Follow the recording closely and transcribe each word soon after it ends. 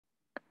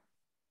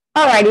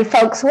Alrighty,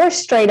 folks, we're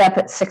straight up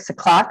at 6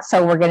 o'clock,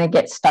 so we're going to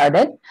get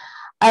started.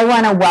 I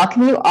want to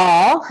welcome you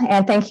all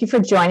and thank you for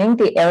joining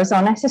the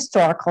Arizona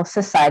Historical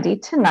Society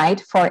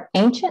tonight for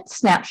Ancient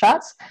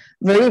Snapshots,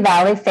 Verde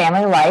Valley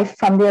Family Life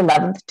from the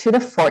 11th to the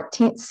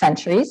 14th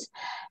centuries.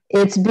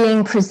 It's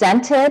being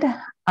presented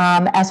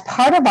as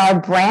part of our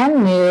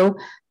brand new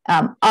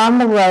On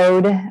the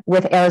Road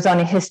with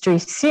Arizona History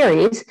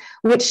series,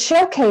 which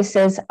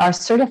showcases our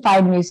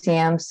certified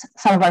museums,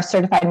 some of our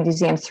certified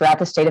museums throughout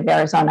the state of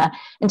Arizona.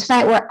 And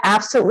tonight we're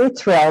absolutely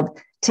thrilled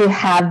to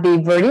have the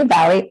Verde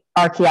Valley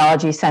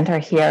Archaeology Center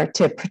here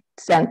to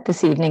present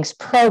this evening's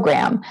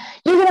program.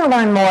 You're going to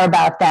learn more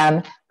about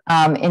them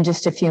in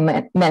just a few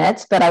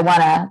minutes, but I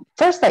want to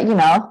first let you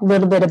know a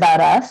little bit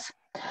about us.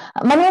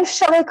 My name is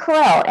Shelley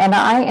Carell, and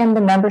I am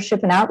the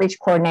Membership and Outreach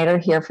Coordinator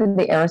here for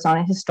the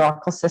Arizona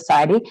Historical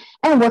Society.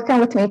 And working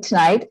with me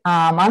tonight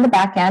on the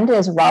back end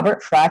is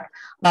Robert Freck,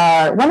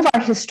 one of our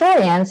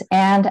historians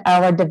and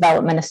our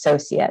Development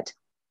Associate.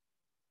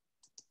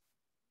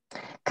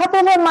 Couple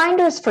of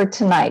reminders for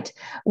tonight.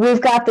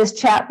 We've got this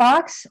chat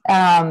box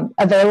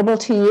available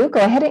to you.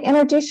 Go ahead and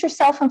introduce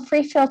yourself and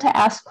feel to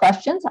ask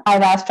questions.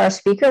 I've asked our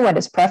speaker what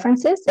his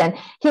preference is, and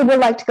he would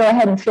like to go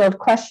ahead and field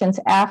questions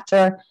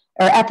after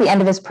or at the end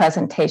of his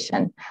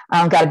presentation.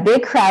 Got a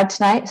big crowd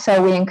tonight,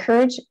 so we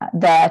encourage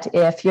that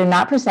if you're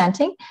not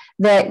presenting,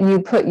 that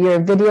you put your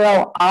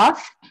video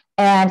off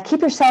and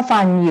keep yourself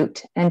on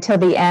mute until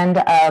the end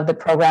of the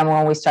program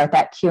when we start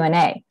that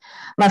Q&A.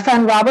 My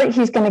friend Robert,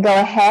 he's going to go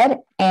ahead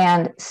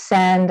and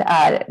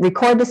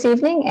record this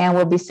evening, and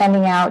we'll be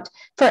sending out,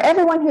 for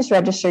everyone who's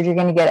registered, you're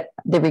going to get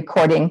the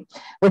recording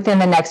within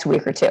the next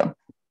week or two.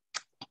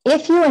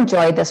 If you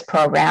enjoyed this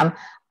program,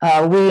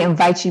 we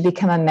invite you to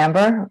become a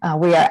member.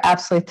 We are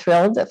absolutely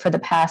thrilled that for the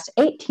past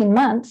 18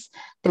 months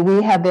that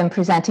we have been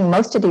presenting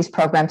most of these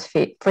programs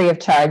free of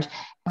charge.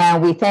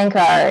 And we thank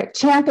our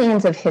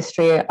champions of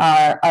history,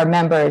 our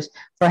members,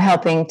 for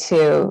helping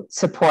to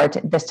support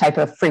this type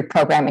of free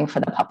programming for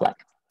the public.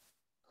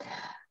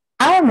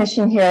 Our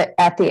mission here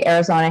at the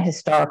Arizona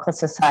Historical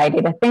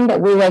Society, the thing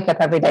that we wake up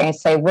every day and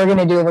say, we're going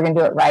to do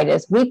it right,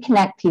 is we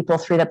connect people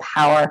through the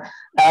power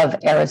of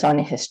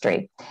Arizona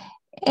history.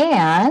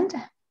 And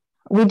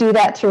we do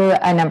that through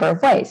a number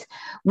of ways.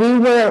 We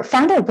were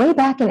founded way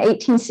back in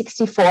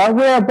 1864.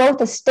 We're both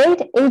a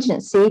state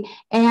agency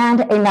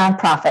and a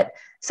nonprofit.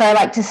 So I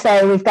like to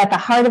say we've got the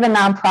heart of a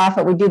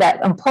nonprofit. We do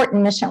that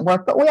important mission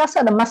work, but we also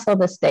have the muscle of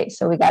the state.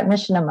 So we got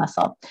mission and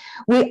muscle.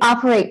 We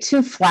operate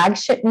 2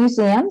 flagship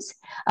museums.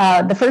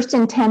 The first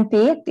in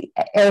Tempe at the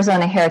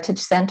Arizona Heritage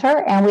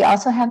Center, and we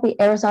also have the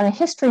Arizona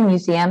History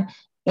Museum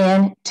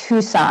in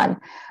Tucson.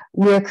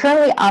 We're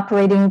currently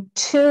operating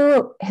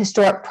 2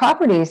 historic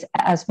properties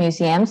as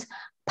museums,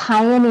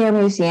 Pioneer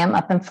Museum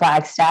up in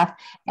Flagstaff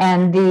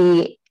and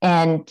the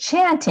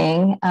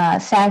enchanting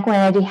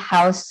Sanguinetti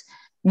House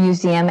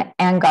Museum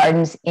and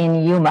Gardens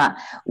in Yuma.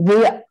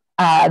 Over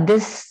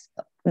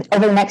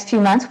the next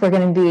few months, we're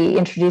going to be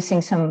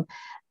introducing some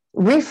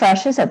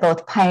refreshes at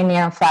both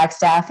Pioneer and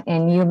Flagstaff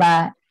in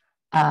Yuma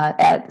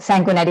at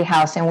Sanguinetti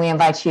House, and we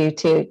invite you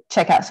to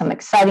check out some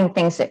exciting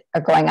things that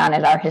are going on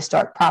at our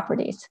historic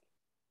properties.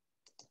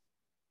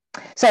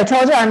 So I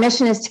told you our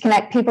mission is to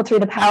connect people through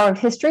the power of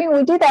history, and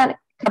we do that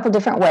a couple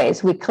different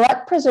ways. We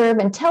collect, preserve,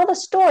 and tell the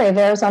story of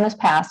Arizona's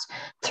past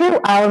through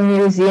our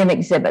museum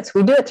exhibits.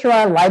 We do it through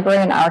our library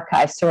and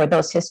archives, through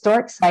those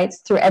historic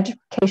sites, through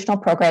educational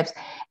programs,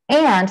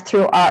 and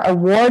through our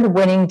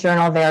award-winning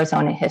Journal of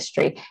Arizona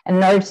History. And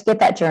in order to get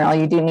that journal,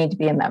 you do need to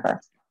be a member.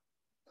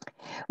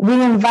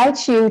 We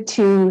invite you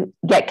to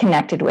get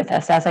connected with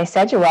us. As I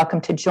said, you're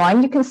welcome to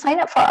join. You can sign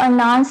up for our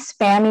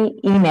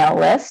non-spammy email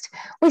list.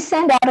 We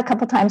send out a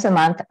couple times a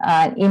month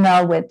an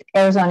email with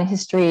Arizona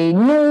history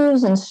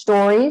news and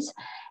stories.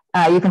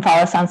 You can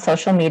follow us on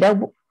social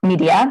media.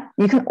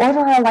 You can order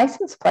our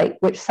license plate,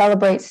 which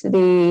celebrates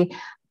the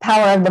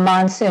power of the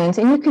monsoons.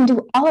 And you can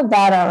do all of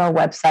that on our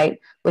website,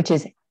 which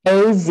is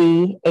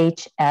azhs.org.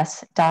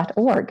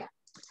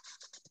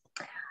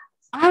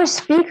 Our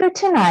speaker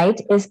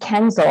tonight is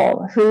Ken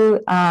Zoll, who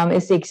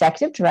is the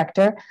Executive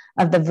Director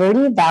of the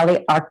Verde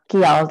Valley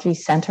Archaeology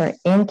Center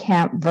in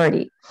Camp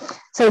Verde.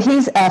 So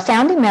he's a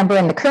founding member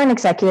and the current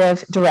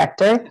Executive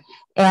Director,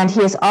 and he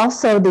is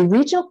also the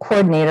Regional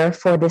Coordinator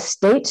for the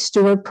State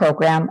Steward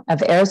Program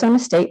of Arizona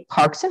State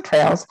Parks and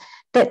Trails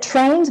that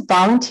trains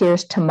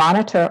volunteers to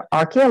monitor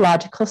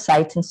archaeological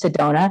sites in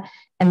Sedona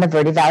and the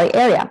Verde Valley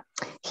area.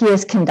 He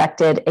has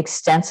conducted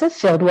extensive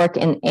fieldwork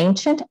in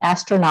ancient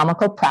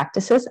astronomical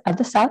practices of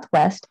the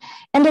Southwest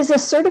and is a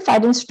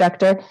certified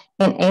instructor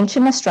in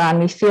ancient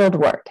astronomy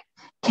fieldwork.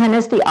 Ken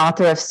is the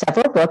author of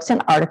several books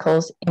and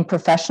articles in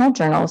professional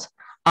journals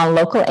on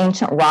local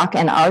ancient rock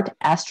and art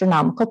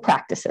astronomical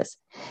practices.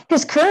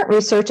 His current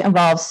research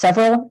involves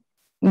several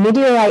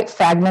meteorite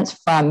fragments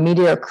from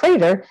Meteor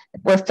Crater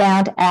were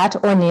found at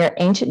or near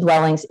ancient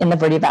dwellings in the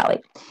Verde Valley.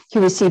 He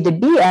received a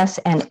BS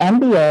and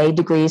MBA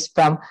degrees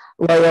from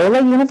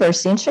Loyola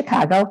University in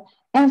Chicago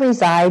and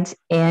resides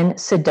in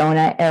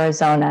Sedona,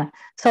 Arizona.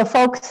 So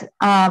folks,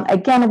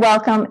 again,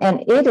 welcome.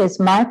 And it is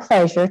my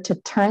pleasure to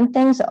turn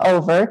things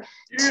over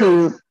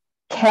to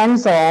Ken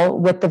Zoll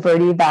with the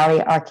Verde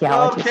Valley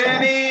Archaeology Center. Go,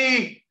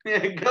 Kenny!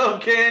 Go,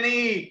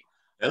 Kenny!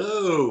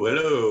 Hello,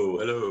 hello,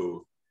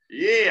 hello.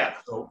 Yeah.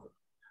 So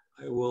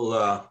I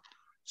will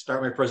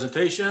start my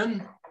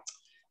presentation.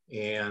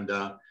 And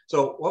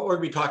so what we're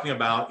going to be talking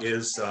about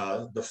is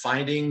the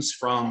findings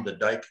from the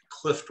Dyck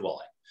Cliff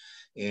Dwelling.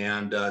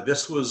 And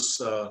this was,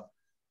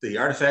 the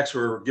artifacts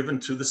were given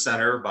to the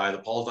center by the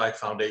Paul Dyck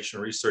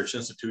Foundation Research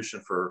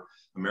Institution for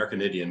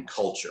American Indian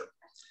Culture.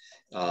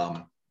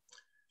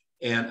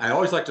 And I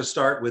always like to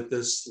start with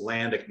this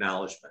land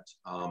acknowledgement.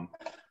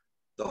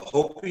 The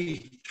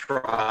Hopi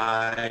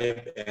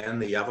tribe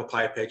and the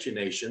Yavapai Apache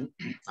Nation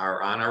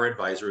are on our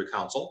advisory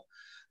council.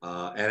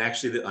 And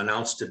actually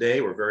announced today,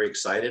 we're very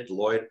excited.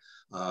 Lloyd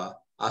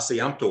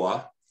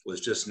Asayamtua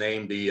was just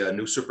named the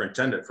new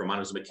superintendent for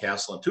Montezuma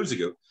Castle and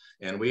Tuzagut.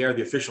 And we are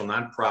the official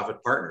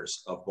nonprofit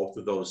partners of both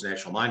of those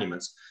national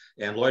monuments.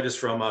 And Lloyd is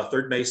from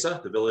Third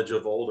Mesa, the village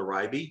of Old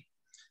Aribe,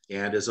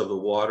 and is of the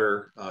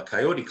Water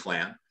Coyote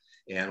clan.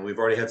 And we've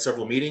already had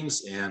several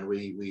meetings, and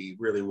we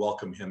really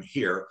welcome him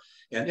here.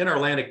 And in our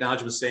land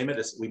acknowledgement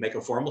statement, we make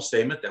a formal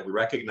statement that we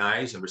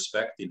recognize and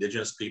respect the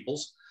indigenous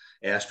peoples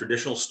as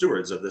traditional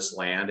stewards of this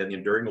land and the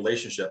enduring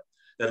relationship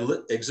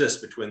that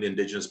exists between the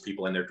indigenous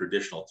people and their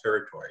traditional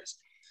territories.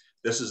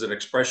 This is an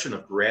expression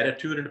of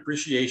gratitude and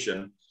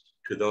appreciation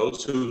to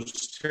those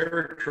whose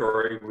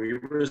territory we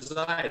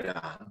reside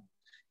on,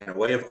 and a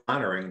way of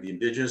honoring the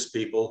indigenous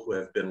people who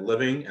have been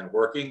living and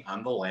working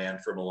on the land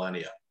for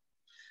millennia.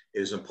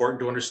 It is important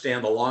to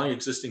understand the long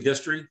existing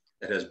history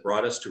that has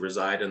brought us to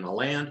reside in the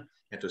land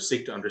and to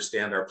seek to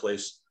understand our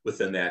place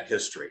within that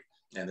history.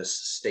 And this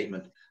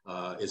statement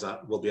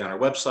will be on our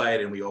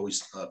website, and we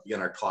always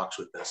begin our talks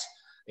with this,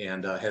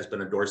 and has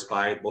been endorsed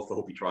by both the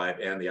Hopi tribe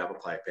and the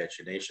Yavapai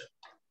Apache Nation.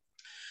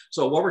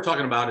 So what we're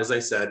talking about, as I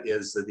said,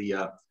 is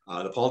the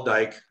Paul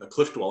Dyck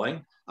Cliff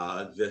Dwelling.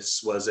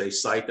 This was a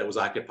site that was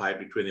occupied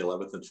between the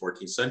 11th and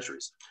 14th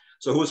centuries.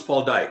 So who was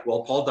Paul Dyck?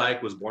 Well, Paul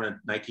Dyck was born in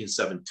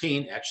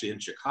 1917, actually in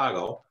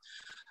Chicago,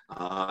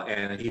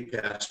 and he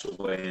passed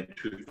away in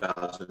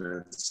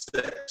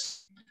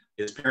 2006.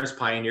 His parents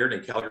pioneered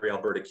in Calgary,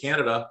 Alberta,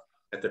 Canada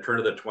at the turn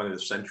of the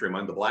 20th century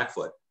among the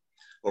Blackfoot.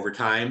 Over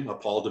time,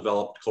 Paul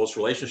developed close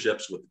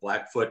relationships with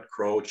Blackfoot,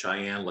 Crow,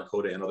 Cheyenne,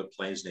 Lakota, and other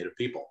Plains Native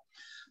people.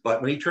 But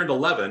when he turned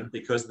 11,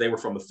 because they were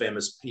from a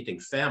famous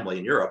painting family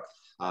in Europe,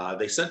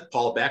 they sent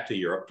Paul back to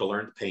Europe to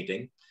learn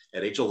painting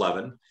at age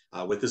 11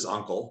 with his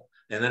uncle.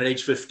 And then at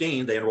age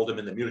 15, they enrolled him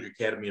in the Munich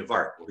Academy of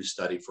Art, where he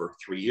studied for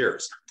 3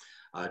 years.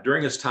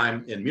 During his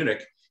time in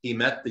Munich, he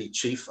met the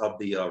chief of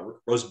the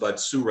Rosebud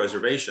Sioux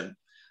Reservation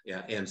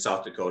in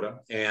South Dakota.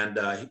 And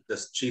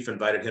this chief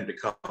invited him to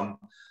come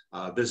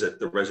visit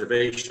the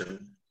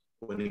reservation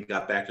when he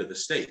got back to the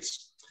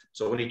States.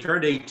 So when he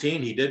turned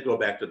 18, he did go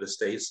back to the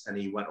States, and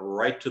he went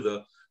right to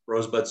the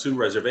Rosebud Sioux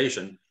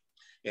Reservation.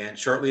 And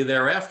shortly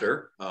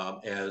thereafter,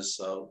 as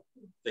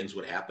things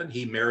would happen,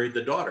 he married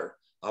the daughter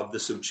of the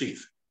Sioux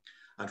chief.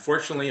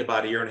 Unfortunately,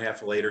 about a year and a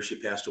half later, she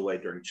passed away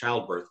during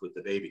childbirth with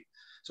the baby.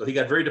 So he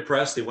got very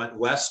depressed. He went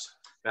west,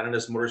 got on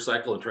his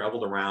motorcycle and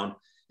traveled around,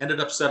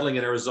 ended up settling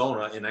in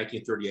Arizona in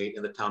 1938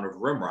 in the town of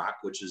Rimrock,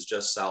 which is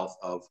just south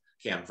of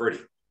Camp Verde.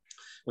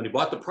 When he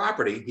bought the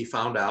property, he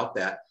found out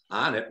that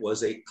on it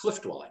was a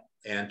cliff dwelling.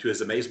 And to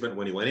his amazement,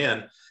 when he went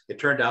in, it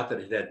turned out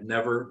that it had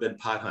never been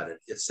pot hunted.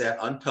 It sat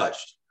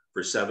untouched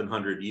for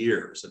 700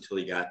 years until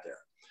he got there.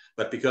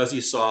 But because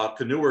he saw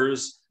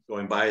canoers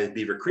going by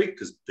Beaver Creek,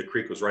 because the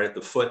creek was right at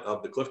the foot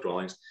of the cliff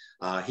dwellings,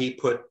 he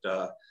put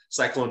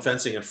cyclone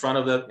fencing in front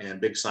of it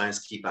and big signs,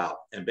 keep out,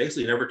 and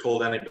basically never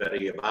told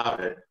anybody about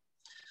it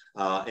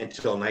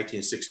until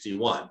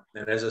 1961.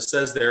 And as it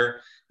says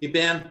there, he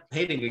began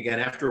painting again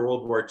after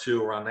World War II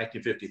around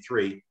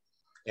 1953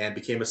 and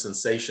became a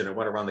sensation and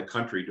went around the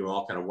country doing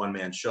all kind of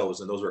one-man shows.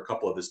 And those are a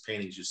couple of his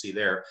paintings you see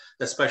there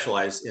that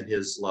specialize in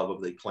his love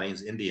of the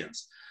Plains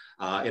Indians.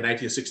 In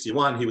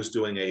 1961, he was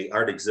doing an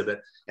art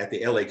exhibit at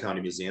the LA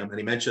County Museum, and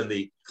he mentioned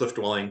the cliff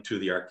dwelling to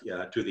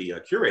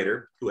the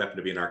curator, who happened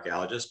to be an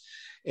archaeologist,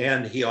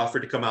 and he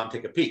offered to come out and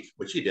take a peek,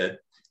 which he did,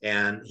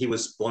 and he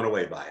was blown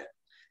away by it.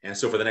 And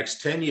so for the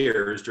next 10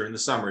 years during the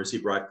summers, he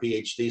brought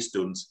PhD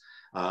students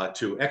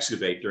to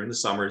excavate during the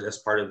summers as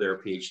part of their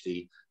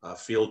PhD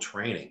field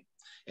training.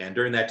 And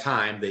during that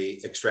time, they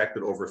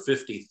extracted over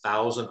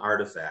 50,000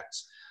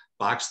 artifacts,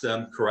 boxed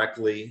them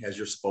correctly as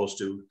you're supposed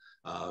to,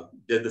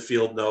 did the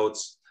field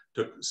notes,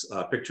 took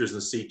pictures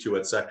in situ,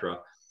 etc.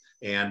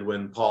 And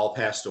when Paul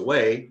passed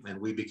away and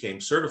we became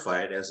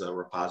certified as a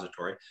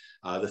repository,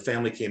 the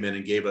family came in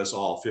and gave us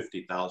all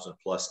 50,000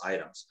 plus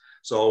items.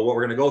 So what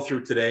we're going to go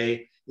through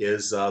today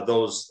is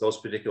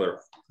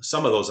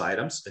some of those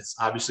items. It's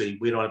obviously,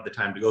 we don't have the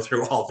time to go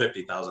through all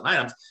 50,000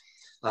 items,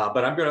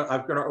 but I'm going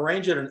to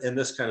arrange it in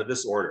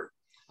this order.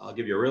 I'll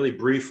give you a really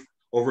brief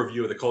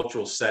overview of the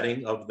cultural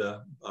setting of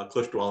the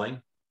cliff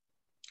dwelling.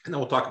 And then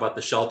we'll talk about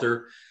the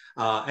shelter,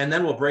 And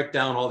then we'll break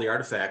down all the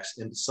artifacts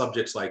into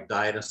subjects like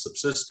diet and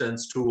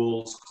subsistence,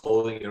 tools,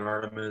 clothing and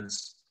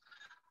ornaments,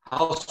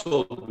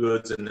 household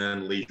goods, and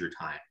then leisure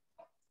time.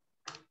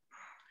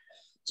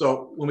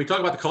 So when we talk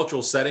about the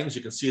cultural settings,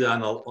 you can see that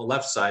on the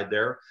left side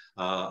there,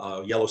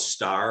 a yellow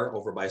star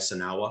over by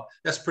Sanawa.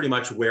 That's pretty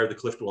much where the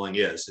cliff dwelling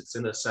is. It's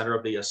in the center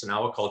of the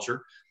Sanawa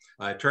culture.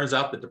 It turns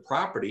out that the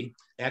property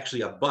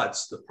actually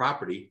abuts the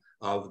property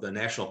of the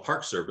National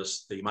Park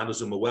Service, the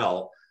Montezuma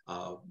Well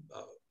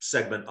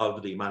segment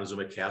of the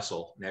Montezuma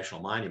Castle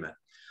National Monument.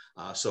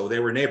 So they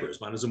were neighbors.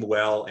 Montezuma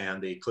Well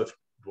and the cliff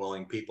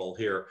dwelling people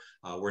here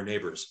were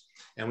neighbors.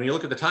 And when you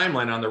look at the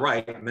timeline on the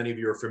right, many of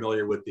you are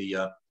familiar with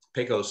the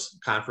Pecos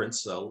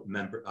Conference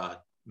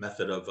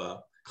method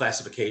of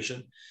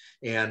classification.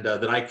 And the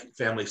Dyck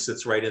family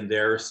sits right in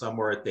there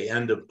somewhere at the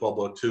end of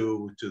Pueblo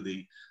II to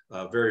the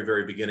very,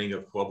 very beginning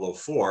of Pueblo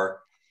IV.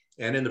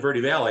 And in the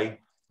Verde Valley,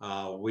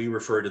 we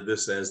refer to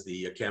this as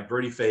the Camp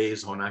Verde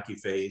phase, Honaki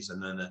phase,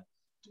 and then the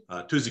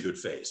Tuzigut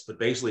phase. But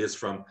basically it's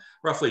from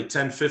roughly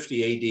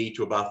 1050 AD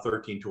to about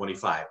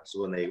 1325.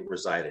 So when they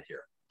resided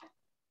here.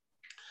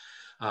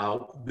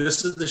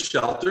 This is the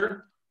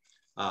shelter.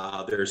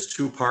 There's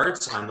two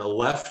parts. On the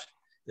left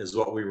is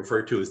what we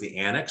refer to as the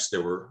annex.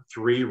 There were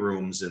 3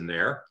 rooms in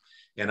there.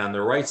 And on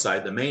the right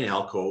side, the main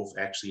alcove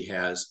actually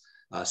has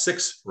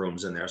 6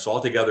 rooms in there. So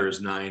altogether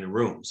is 9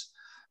 rooms.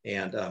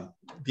 And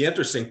the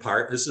interesting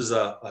part, this is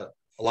a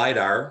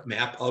LiDAR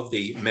map of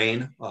the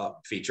main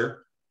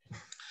feature.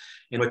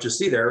 And what you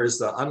see there is,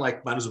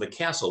 unlike Montezuma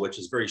Castle, which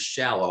is very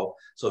shallow,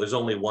 so there's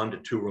only 1 to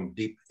 2 room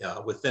deep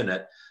within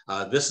it,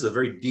 this is a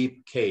very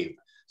deep cave.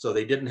 So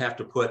they didn't have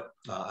to put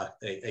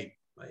a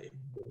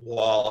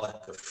wall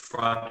at the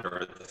front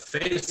or at the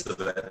face of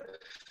it.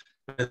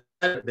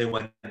 They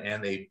went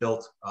and they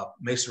built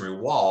masonry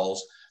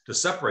walls to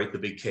separate the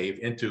big cave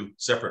into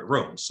separate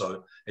rooms.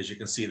 So as you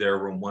can see there,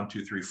 room 1,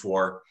 2, 3,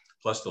 4,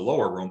 plus the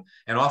lower room.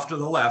 And off to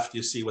the left,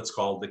 you see what's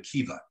called the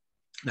kiva.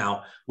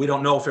 Now, we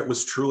don't know if it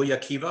was truly a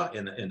kiva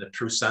in the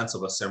true sense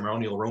of a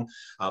ceremonial room,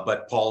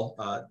 but Paul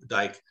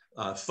Dyck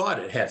thought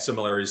it had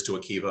similarities to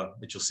a kiva,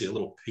 but you'll see a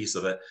little piece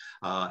of it.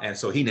 And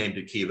so he named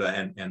it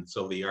kiva, and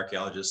so the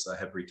archaeologists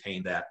have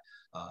retained that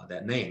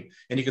name.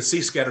 And you can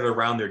see scattered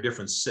around there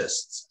different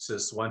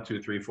cysts 1,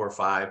 2, 3, 4,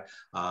 5,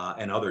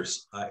 and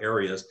others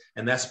areas.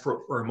 And that's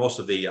where most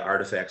of the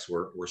artifacts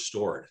were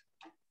stored.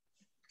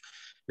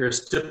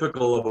 Here's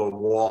typical of a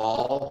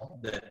wall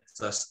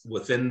that's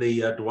within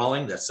the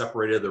dwelling that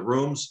separated the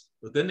rooms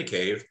within the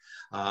cave.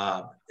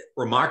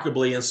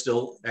 Remarkably in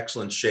still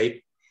excellent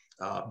shape.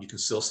 You can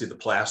still see the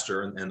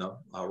plaster and the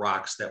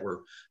rocks that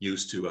were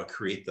used to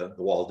create the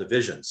wall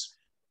divisions.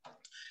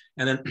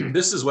 And then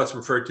this is what's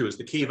referred to as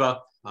the kiva.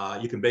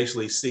 You can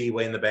basically see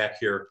way in the back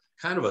here,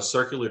 kind of a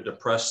circular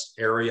depressed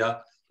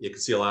area. You can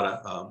see a lot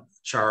of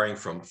charring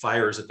from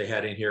fires that they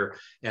had in here,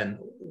 and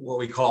what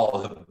we call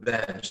the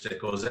bench that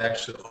goes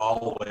actually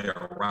all the way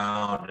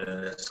around,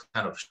 and it's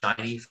kind of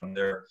shiny from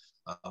their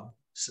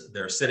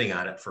they're sitting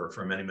on it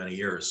for many, many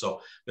years.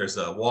 So there's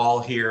a wall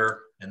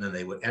here, and then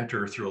they would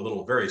enter through a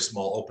little very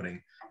small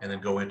opening and then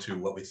go into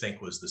what we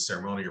think was the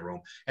ceremonial room.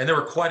 And there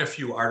were quite a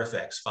few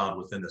artifacts found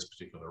within this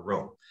particular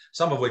room,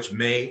 some of which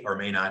may or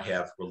may not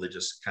have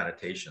religious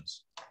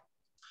connotations.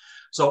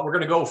 So we're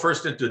going to go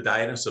first into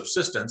diet and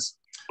subsistence.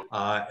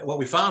 What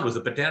we found was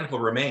the botanical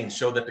remains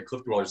showed that the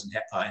cliff dwellers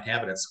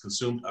inhabitants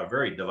consumed a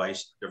very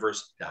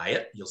diverse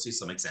diet. You'll see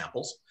some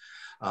examples.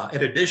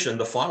 In addition,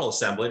 the faunal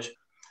assemblage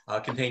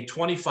contained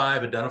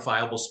 25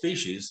 identifiable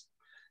species,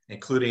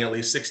 including at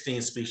least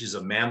 16 species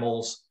of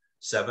mammals,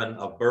 7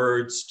 of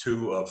birds,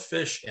 2 of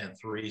fish, and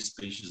 3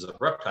 species of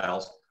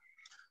reptiles,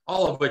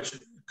 all of which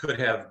could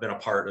have been a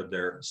part of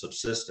their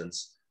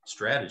subsistence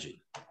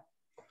strategy.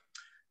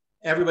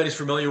 Everybody's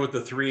familiar with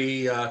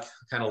the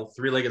kind of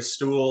three-legged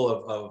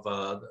stool of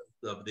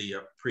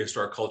the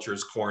prehistoric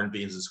cultures: corn,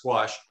 beans, and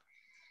squash.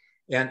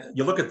 And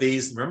you look at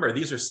these, remember,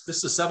 this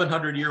is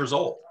 700 years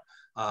old.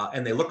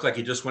 And they look like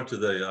you just went to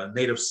the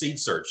native seed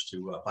search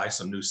to buy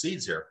some new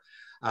seeds here.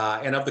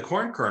 And of the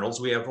corn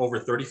kernels, we have over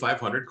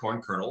 3,500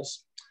 corn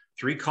kernels,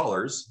 3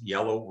 colors: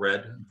 yellow,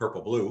 red, and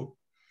purple, blue.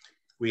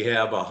 We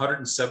have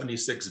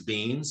 176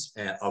 beans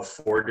of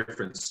 4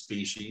 different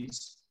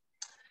species.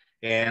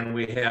 And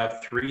we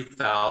have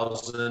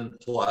 3,000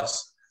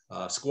 plus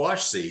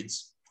squash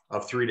seeds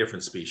of 3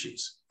 different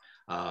species.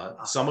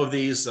 Some of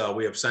these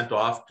we have sent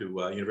off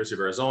to University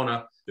of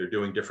Arizona. They're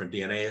doing different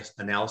DNA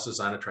analysis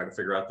on it, trying to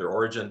figure out their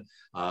origin.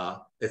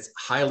 It's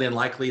highly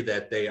unlikely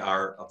that they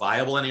are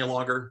viable any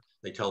longer.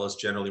 They tell us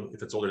generally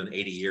if it's older than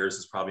 80 years,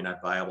 it's probably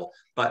not viable.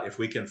 But if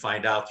we can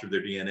find out through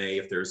their DNA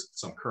if there's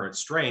some current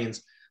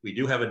strains, we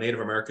do have a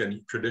Native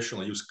American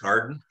traditional use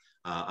garden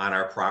on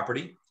our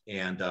property.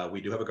 And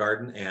we do have a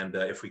garden, and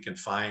if we can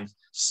find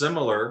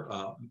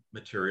similar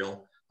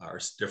material or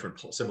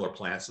similar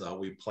plants,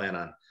 we plan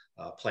on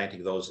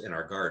planting those in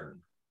our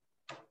garden.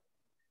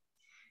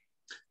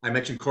 I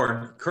mentioned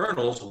corn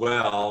kernels.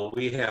 Well,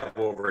 we have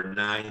over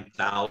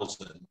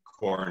 9,000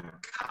 corn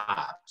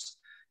cobs,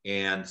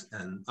 And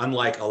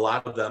unlike a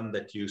lot of them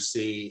that you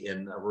see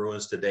in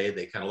ruins today,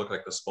 they kind of look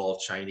like the small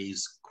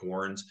Chinese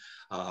corns.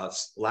 A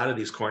lot of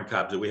these corn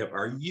cobs that we have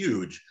are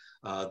huge.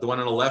 The one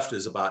on the left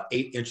is about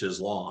 8 inches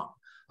long.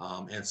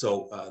 And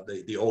so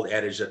the old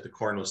adage that the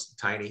corn was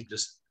tiny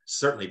just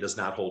certainly does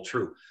not hold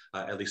true,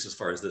 at least as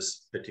far as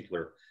this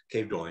particular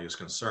cave dwelling is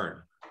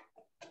concerned.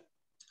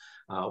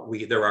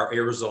 There are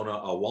Arizona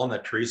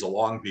walnut trees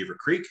along Beaver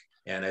Creek.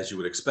 And as you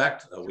would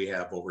expect, we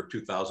have over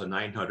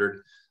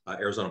 2,900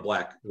 Arizona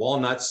black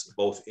walnuts,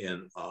 both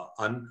in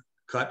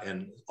uncut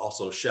and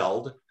also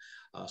shelled.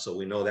 So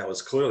we know that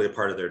was clearly a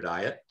part of their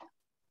diet.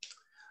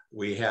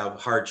 We have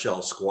hard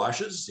shell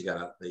squashes. You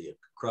got the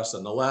crust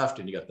on the left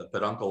and you got the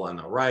peduncle on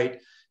the right.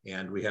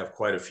 And we have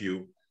quite a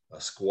few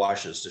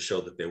squashes to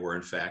show that they were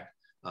in fact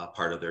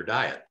part of their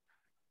diet.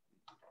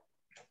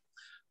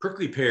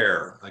 Prickly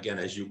pear, again,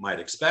 as you might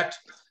expect,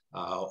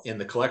 in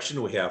the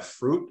collection we have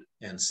fruit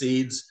and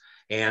seeds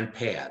and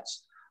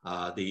pads.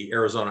 The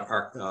Arizona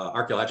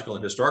Archaeological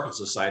and Historical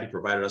Society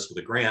provided us with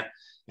a grant,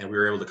 and we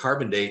were able to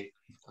carbon date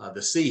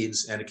the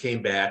seeds, and it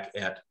came back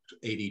at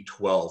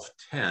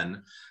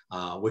 80-12-10,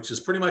 which is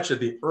pretty much at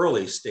the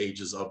early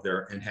stages of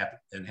their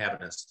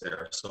inhabitants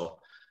there. So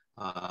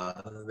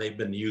they've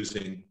been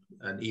using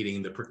and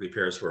eating the prickly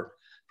pears for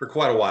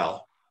quite a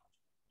while.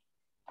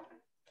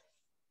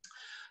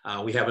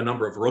 We have a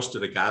number of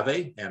roasted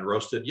agave and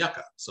roasted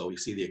yucca. So we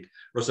see the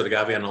roasted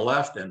agave on the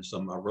left and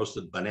some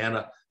roasted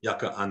banana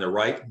yucca on the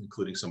right,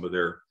 including some of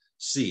their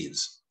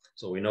seeds.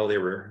 So we know they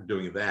were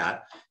doing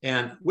that.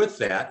 And with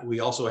that,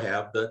 we also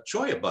have the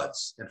cholla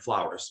buds and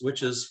flowers,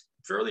 which is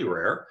fairly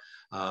rare.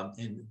 On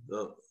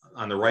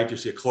the right, you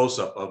see a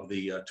close-up of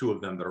the two of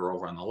them that are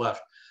over on the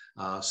left.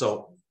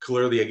 So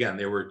clearly, again,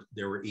 they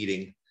were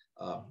eating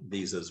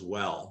these as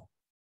well.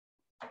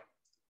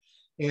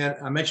 And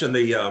I mentioned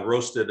the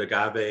roasted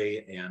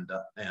agave and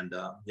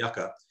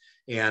yucca.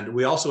 And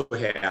we also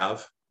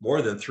have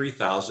more than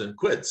 3,000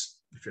 quids.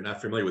 If you're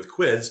not familiar with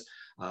quids,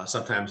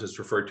 sometimes it's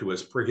referred to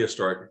as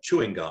prehistoric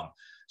chewing gum.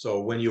 So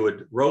when you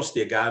would roast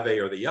the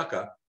agave or the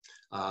yucca,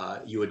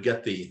 you would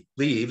get the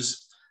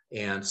leaves,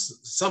 and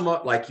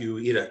somewhat like you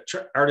eat an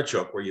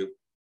artichoke, where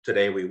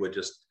today we would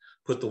just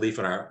put the leaf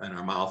in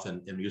our mouth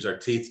and use our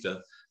teeth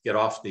to get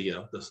off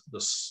the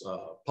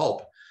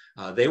pulp.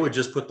 They would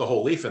just put the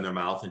whole leaf in their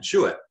mouth and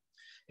chew it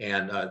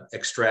and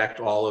extract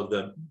all of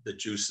the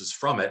juices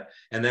from it.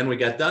 And then when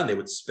we got done, they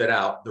would spit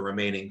out the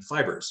remaining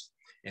fibers.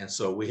 And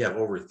so we have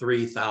over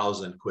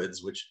 3,000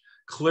 quids, which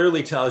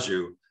clearly tells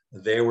you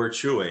they were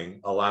chewing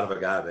a lot of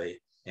agave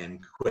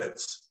and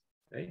quids.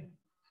 Okay.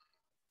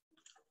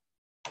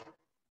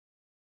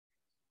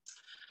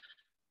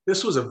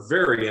 This was a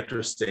very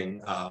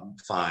interesting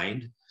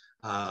find.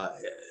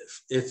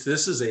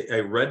 This is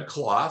a red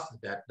cloth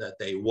that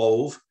they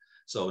wove.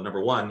 So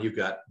number one, you've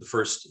got the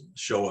first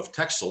show of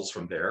textiles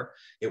from there.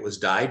 It was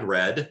dyed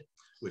red,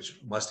 which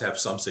must have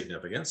some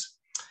significance.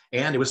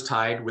 And it was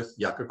tied with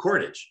yucca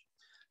cordage.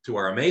 To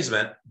our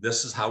amazement,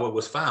 this is how it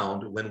was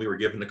found when we were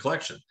given the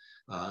collection.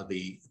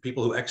 The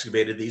people who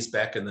excavated these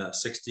back in the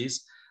 60s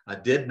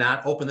did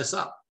not open this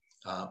up.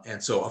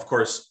 And so, of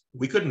course,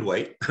 we couldn't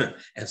wait.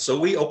 And so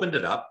we opened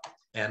it up.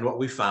 And what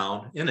we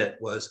found in it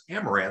was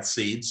amaranth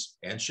seeds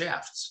and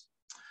shafts.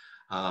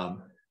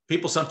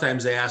 People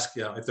sometimes ask,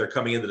 if they're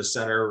coming into the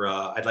center,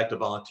 I'd like to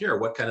volunteer.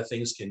 What kind of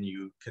things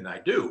can I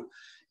do?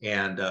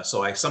 And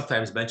so I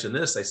sometimes mention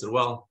this. I said,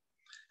 well,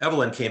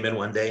 Evelyn came in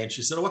one day and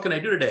she said, what can I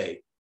do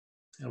today?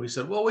 And we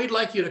said, well, we'd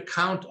like you to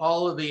count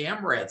all of the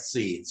amaranth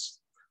seeds.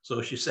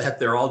 So she sat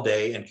there all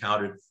day and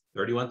counted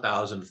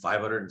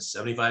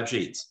 31,575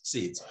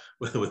 seeds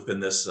within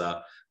this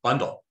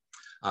bundle.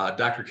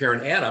 Dr.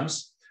 Karen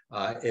Adams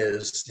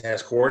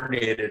has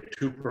coordinated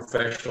 2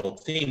 professional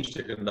teams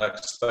to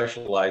conduct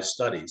specialized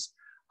studies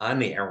on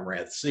the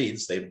amaranth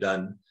seeds. They've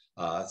done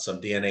some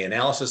DNA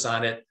analysis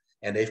on it,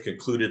 and they've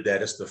concluded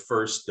that it's the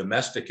first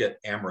domesticate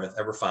amaranth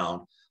ever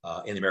found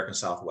in the American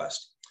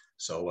Southwest.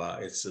 So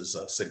it's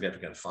a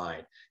significant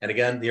find. And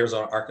again, the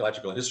Arizona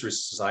Archaeological and History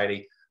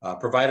Society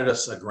provided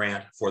us a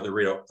grant for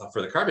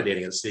the carbon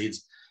dating of the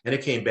seeds, and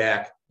it came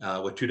back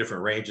with 2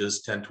 different ranges,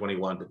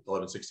 1021 to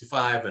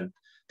 1165 and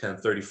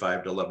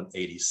 1035 to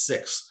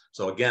 1186.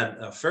 So again,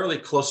 fairly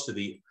close to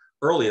the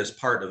earliest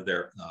part of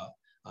their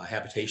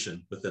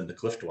habitation within the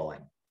cliff dwelling.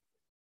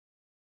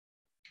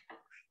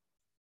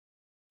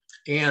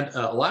 And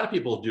a lot of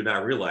people do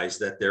not realize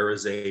that there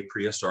is a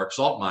prehistoric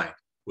salt mine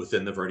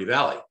within the Verde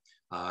Valley.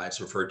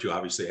 It's referred to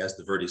obviously as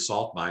the Verde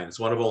Salt Mine. It's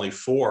one of only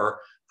 4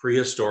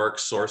 prehistoric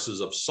sources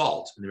of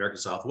salt in the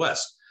American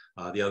Southwest.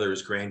 The other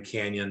is Grand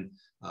Canyon,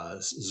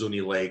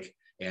 Zuni Lake,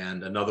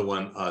 and another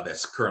one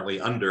that's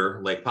currently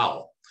under Lake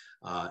Powell.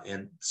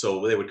 And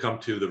so they would come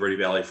to the Verde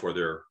Valley for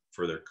their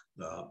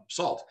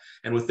salt.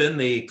 And within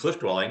the cliff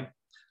dwelling,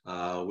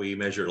 we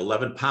measured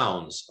 11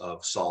 pounds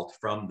of salt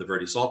from the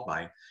Verde Salt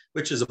Mine,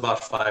 which is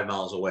about 5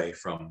 miles away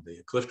from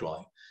the cliff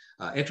dwelling.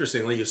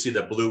 Interestingly, you see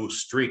the blue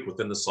streak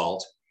within the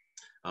salt.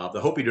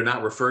 The Hopi do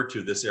not refer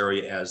to this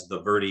area as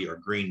the Verde or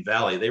Green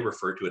Valley. They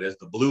refer to it as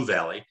the Blue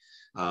Valley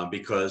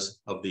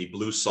because of the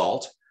blue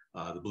salt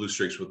the blue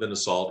streaks within the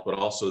salt, but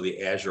also the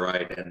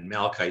azurite and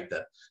malachite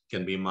that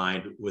can be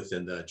mined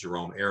within the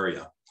Jerome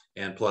area.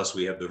 And plus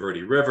we have the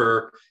Verde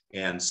River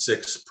and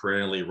 6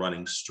 perennially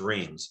running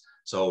streams.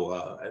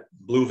 So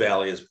Blue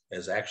Valley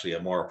is actually a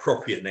more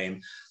appropriate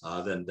name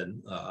than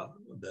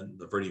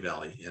the Verde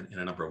Valley in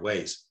a number of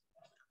ways.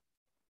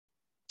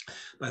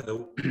 By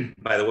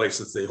the way,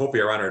 since they hope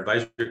you're on our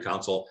advisory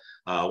council,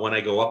 when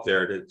I go up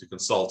there to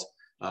consult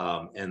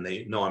and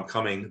they know I'm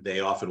coming, they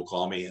often will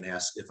call me and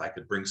ask if I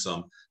could bring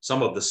some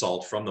of the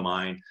salt from the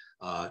mine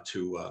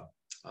to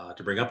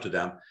bring up to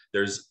them.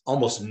 There's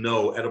almost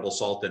no edible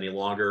salt any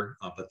longer,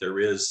 but there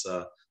is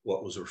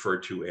what was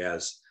referred to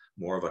as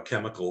more of a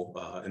chemical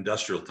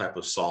industrial type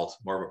of salt,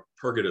 more of a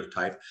purgative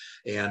type.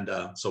 And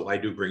so I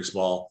do bring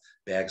small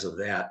bags of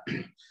that.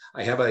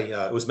 I have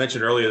it was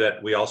mentioned earlier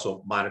that we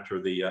also monitor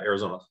the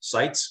Arizona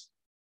sites.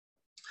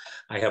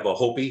 I have a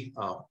Hopi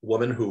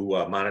woman who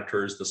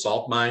monitors the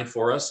salt mine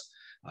for us.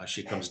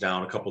 She comes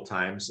down a couple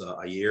times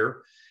a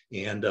year.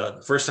 And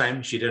the first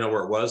time she didn't know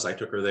where it was, I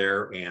took her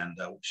there and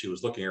she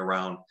was looking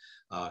around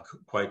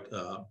quite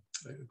a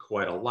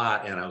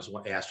lot. And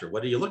I asked her,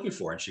 what are you looking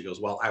for? And she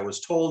goes, well, I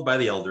was told by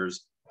the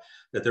elders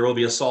that there will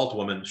be a salt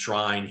woman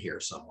shrine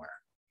here somewhere.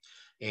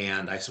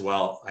 And I said,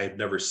 well, I've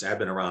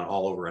been around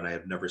all over and I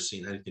have never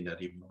seen anything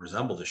that even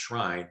resembled a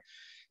shrine.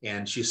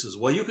 And she says,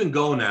 well, you can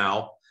go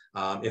now.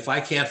 If I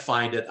can't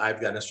find it,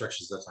 I've got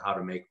instructions as to how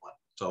to make one.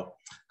 So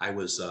I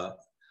was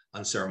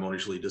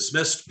unceremoniously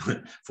dismissed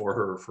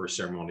for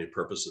ceremonial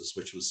purposes,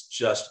 which was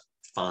just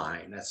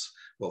fine. That's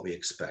what we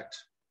expect.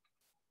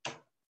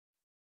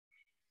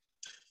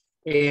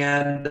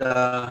 And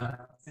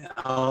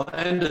I'll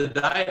end the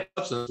diet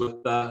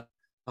with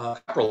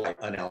coprolite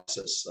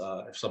analysis.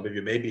 If some of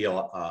you may be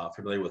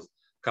familiar with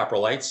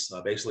coprolites,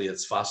 basically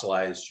it's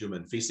fossilized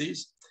human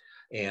feces.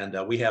 And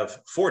we have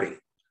 40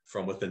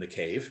 from within the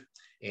cave.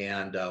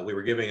 And we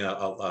were giving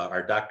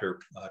our Dr.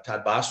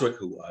 Todd Boswick,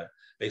 who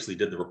basically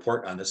did the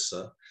report on this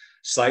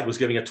site, was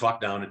giving a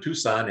talk down in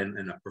Tucson,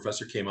 and a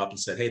professor came up and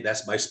said, hey,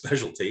 that's my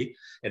specialty.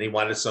 And he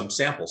wanted some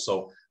samples.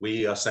 So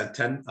we sent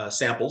 10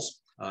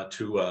 samples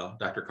to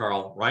Dr.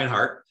 Carl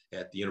Reinhardt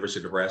at the University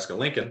of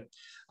Nebraska-Lincoln.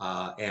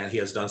 And he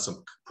has done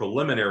some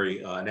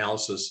preliminary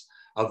analysis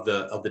of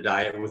the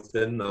diet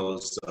within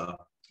those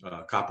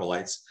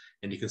coprolites.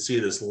 And you can see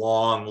this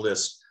long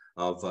list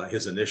of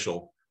his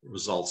initial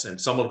results. And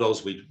some of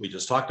those we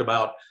just talked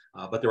about,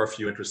 but there are a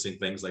few interesting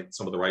things like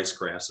some of the rice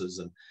grasses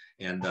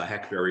and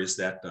hackberries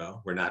that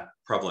were not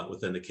prevalent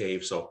within the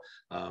cave. So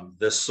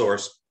this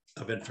source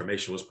of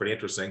information was pretty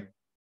interesting.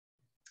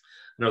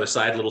 Another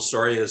side little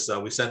story is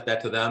we sent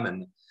that to them,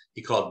 and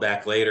he called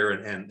back later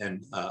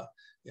and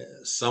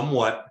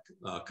somewhat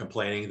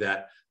complaining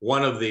that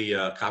one of the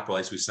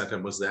coprolites we sent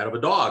him was that of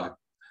a dog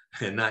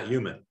and not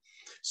human.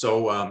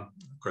 So of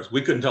course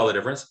we couldn't tell the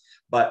difference,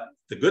 but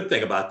the good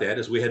thing about that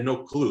is we had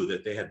no clue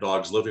that they had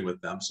dogs living with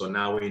them. So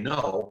now we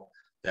know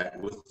that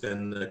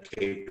within the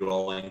cave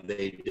dwelling,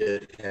 they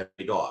did have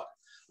a dog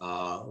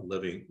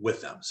living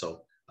with them.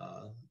 So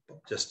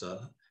just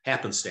a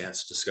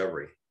happenstance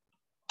discovery.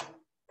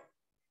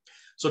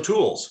 So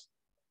tools.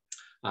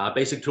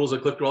 Basic tools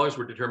of cliff dwellers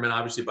were determined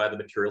obviously by the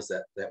materials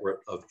that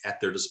were at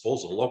their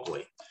disposal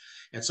locally.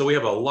 And so we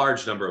have a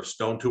large number of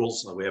stone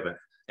tools. We have an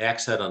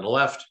axe head on the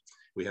left.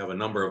 We have a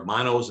number of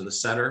manos in the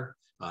center.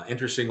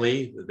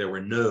 Interestingly, there were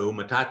no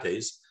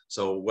metates.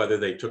 So whether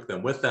they took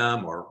them with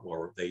them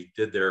or they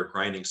did their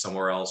grinding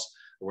somewhere else,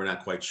 we're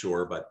not quite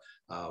sure, but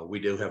we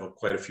do have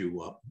quite a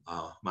few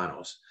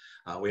manos.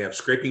 We have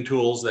scraping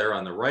tools there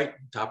on the right,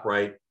 top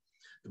right.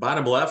 The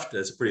bottom left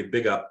is a pretty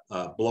big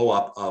blow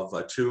up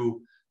of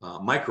 2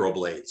 micro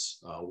blades.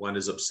 One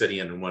is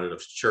obsidian and one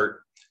is chert,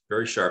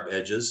 very sharp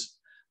edges.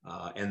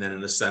 And then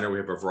in the center, we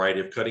have a variety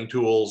of cutting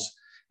tools,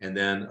 and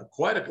then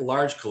quite a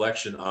large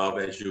collection of,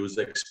 as you would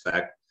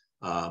expect,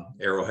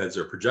 arrowheads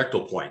or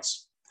projectile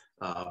points.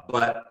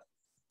 But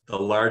the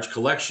large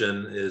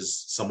collection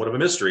is somewhat of a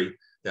mystery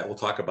that we'll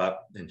talk about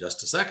in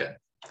just a second.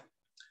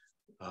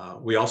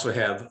 We also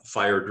have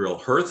fire drill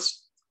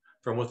hearths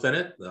from within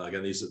it.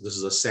 Again, this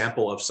is a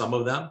sample of some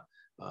of them.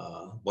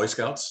 Boy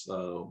Scouts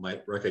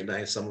might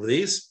recognize some of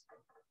these.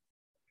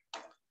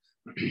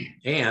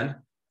 And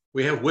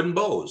we have wooden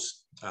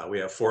bows. We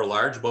have 4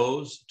 large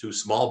bows, 2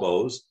 small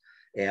bows,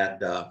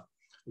 and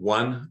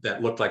one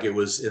that looked like it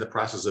was in the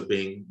process of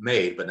being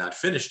made, but not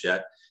finished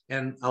yet.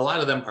 And a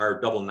lot of them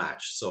are double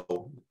notch.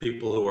 So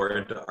people who are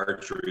into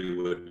archery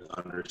would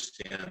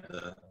understand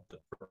the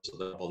purpose of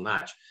the double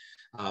notch.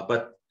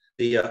 But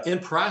the in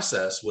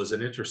process was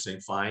an interesting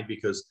find,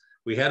 because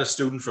we had a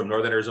student from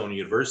Northern Arizona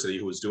University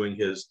who was doing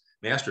his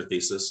master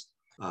thesis,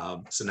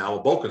 so now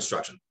a bow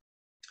construction.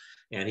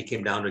 And he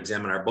came down to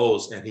examine our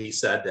bows, and he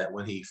said that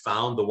when he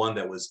found the one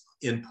that was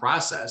in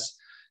process,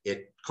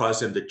 it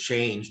caused him to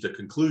change the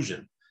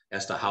conclusion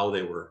as to how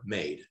they were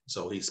made.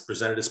 So he's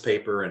presented his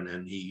paper, and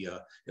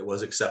it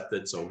was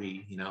accepted. So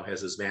he now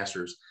has his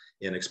master's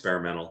in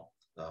experimental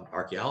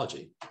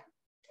archaeology.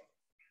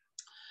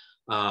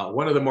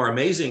 One of the more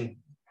amazing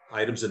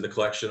items in the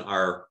collection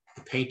are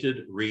the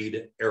painted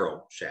reed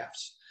arrow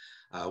shafts.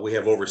 We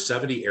have over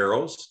 70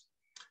 arrows.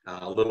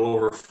 A little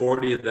over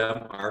 40 of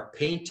them are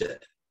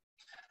painted.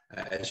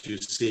 As you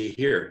see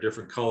here,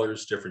 different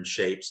colors, different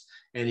shapes,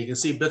 and you can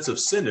see bits of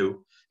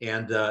sinew,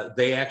 and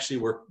they actually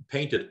were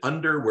painted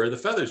under where the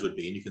feathers would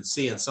be. And you can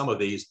see in some of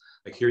these,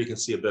 like here, you can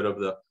see a bit of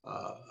the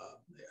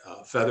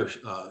feather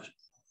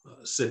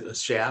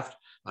shaft.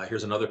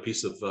 Here's another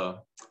piece of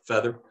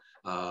feather.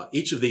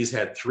 Each of these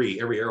had three,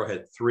 every arrow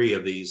had three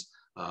of these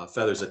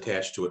feathers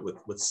attached to it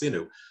with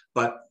sinew.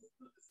 But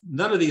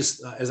none of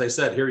these, as I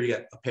said, here you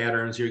got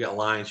patterns, here you got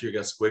lines, here you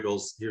got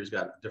squiggles, here's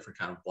got a different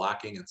kind of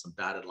blocking and some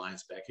dotted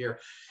lines back here.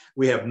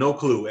 We have no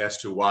clue as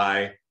to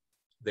why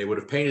they would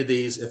have painted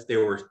these. If they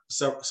were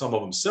some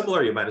of them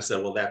similar, you might have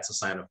said, well, that's a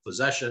sign of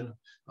possession.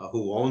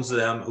 Who owns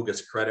them? Who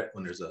gets credit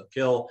when there's a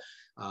kill?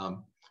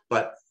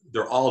 But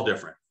they're all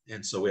different.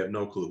 And so we have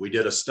no clue. We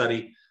did a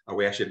study,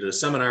 we actually did a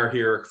seminar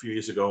here a few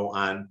years ago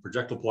on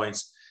projectile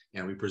points,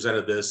 and we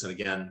presented this. And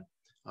again,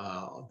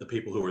 the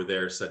people who were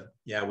there said,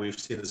 yeah, we've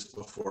seen this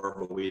before,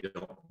 but we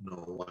don't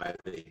know why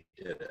they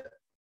did it.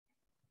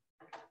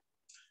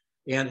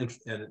 And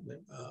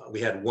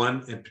we had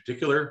one in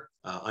particular,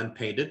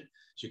 unpainted,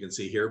 as you can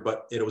see here,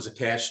 but it was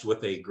attached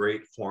with a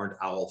great horned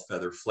owl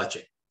feather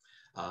fletching.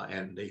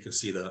 And you can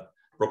see the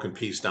broken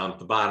piece down at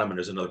the bottom, and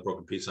there's another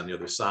broken piece on the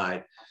other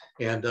side.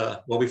 And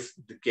what we've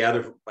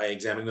gathered by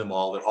examining them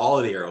all, that all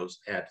of the arrows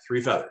had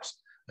 3 feathers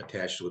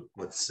attached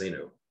with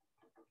sinew.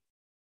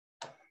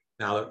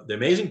 Now, the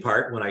amazing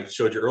part, when I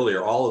showed you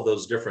earlier, all of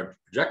those different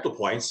projectile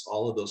points,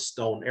 all of those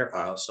stone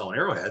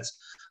arrowheads,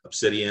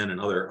 obsidian and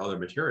other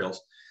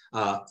materials,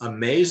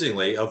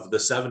 amazingly, of the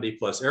 70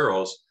 plus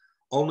arrows,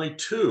 only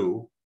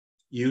 2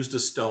 used a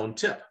stone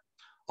tip.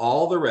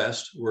 All the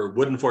rest were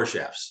wooden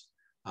foreshafts,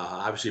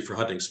 obviously for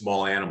hunting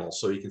small animals.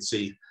 So you can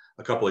see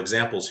a couple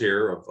examples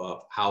here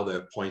of how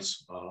the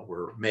points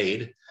were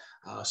made.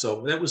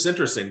 So it was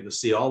interesting to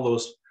see all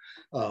those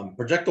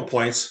projectile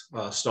points,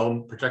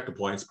 stone projectile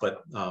points,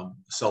 but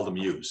seldom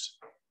used.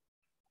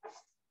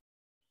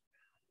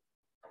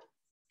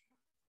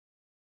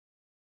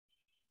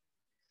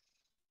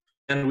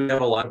 And we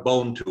have a lot of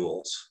bone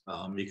tools.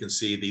 You can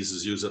see these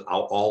is used at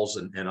owls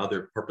and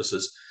other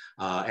purposes.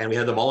 And we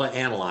had them all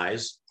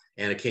analyzed,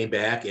 and it came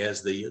back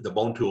as the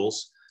bone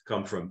tools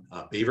come from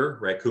beaver,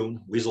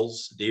 raccoon,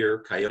 weasels,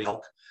 deer, coyote,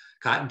 elk,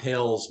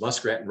 cottontails,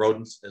 muskrat, and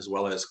rodents, as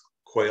well as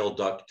quail,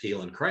 duck,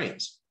 teal, and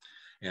cranes.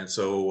 And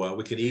so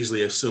we can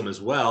easily assume as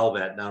well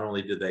that not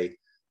only did they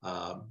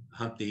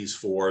hunt these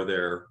for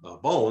their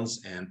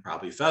bones and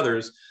probably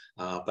feathers,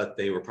 but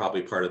they were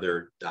probably part of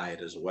their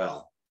diet as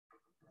well.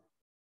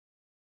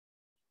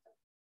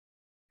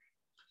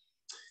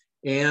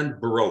 And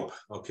rope,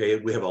 okay,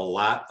 we have a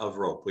lot of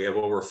rope. We have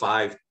over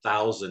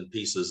 5,000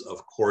 pieces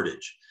of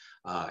cordage.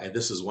 And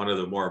this is one of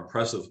the more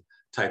impressive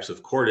types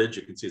of cordage.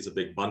 You can see it's a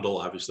big bundle,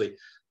 obviously,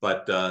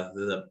 but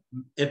the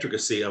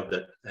intricacy of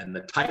it and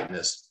the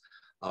tightness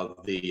of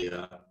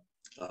the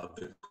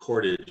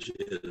cordage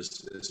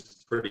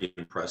is pretty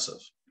impressive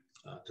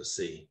to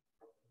see.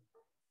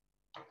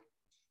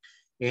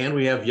 And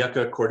we have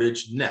yucca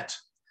cordage net.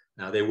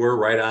 Now they were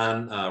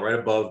right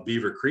above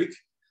Beaver Creek,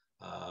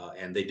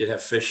 and they did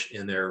have fish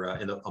in there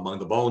among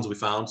the bones we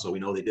found, so we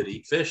know they did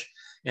eat fish,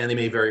 and they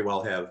may very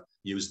well have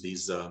used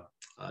these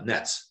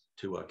nets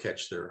to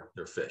catch their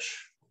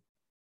fish.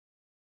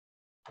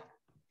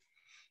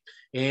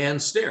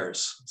 And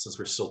snares, since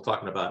we're still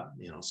talking about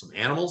some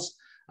animals,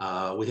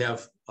 we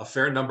have a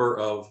fair number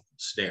of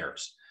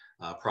snares,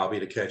 probably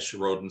to catch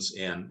rodents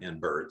and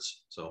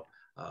birds. So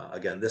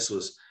again, this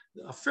was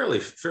a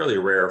fairly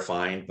rare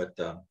find, but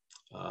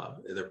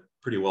they're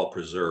pretty well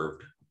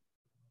preserved.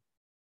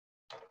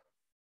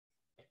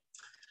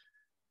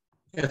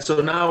 And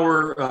so now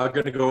we're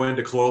going to go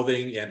into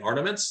clothing and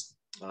ornaments.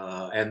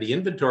 And the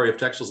inventory of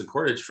textiles and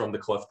cordage from the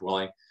Cliff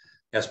Dwelling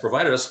has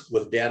provided us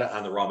with data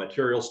on the raw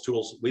materials,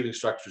 tools, weaving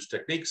structures,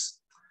 techniques,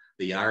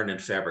 the yarn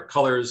and fabric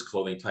colors,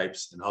 clothing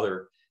types, and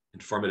other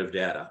informative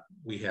data.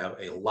 We have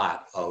a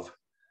lot of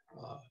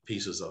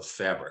pieces of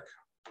fabric.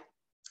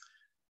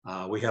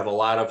 We have a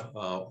lot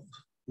of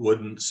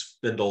wooden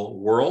spindle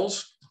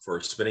whorls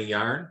for spinning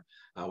yarn.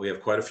 We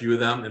have quite a few of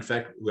them. In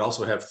fact, we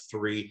also have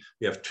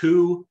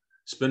 2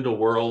 spindle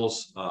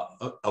whorls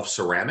of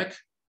ceramic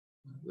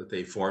that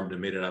they formed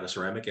and made it out of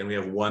ceramic, and we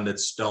have one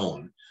that's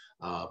stone,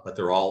 but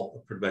they're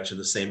all pretty much in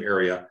the same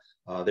area.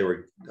 They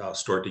were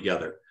stored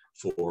together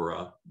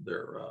for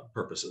their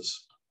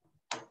purposes.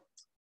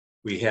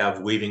 We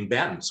have weaving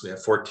battens. We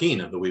have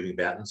 14 of the weaving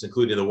battens,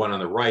 including the one on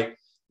the right.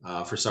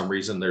 For some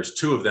reason, there's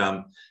 2 of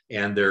them,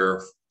 and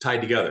they're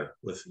tied together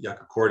with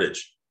yucca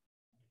cordage.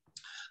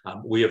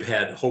 We have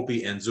had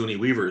Hopi and Zuni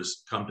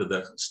weavers come to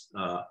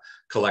the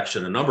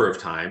collection a number of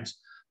times,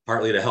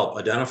 partly to help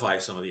identify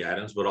some of the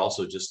items, but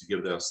also just to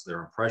give us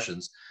their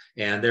impressions.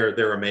 And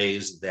they're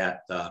amazed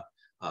that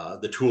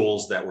the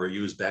tools that were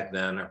used back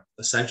then are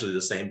essentially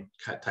the same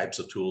types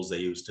of tools they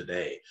use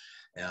today.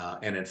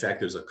 And in fact,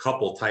 there's a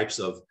couple types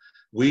of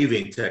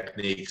weaving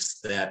techniques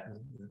that,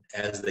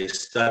 as they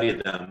study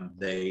them,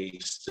 they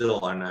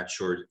still are not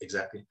sure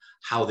exactly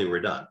how they were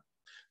done.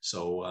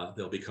 So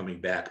they'll be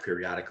coming back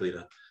periodically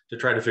to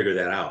try to figure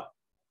that out.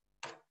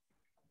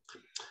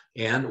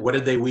 And what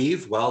did they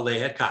weave? Well, they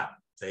had cotton.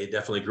 They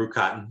definitely grew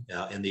cotton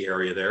in the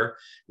area there.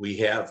 We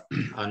have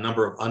a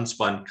number of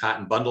unspun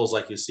cotton bundles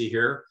like you see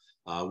here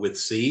with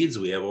seeds.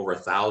 We have over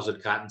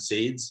 1,000 cotton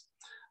seeds.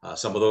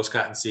 Some of those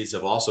cotton seeds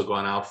have also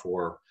gone out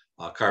for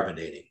carbon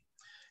dating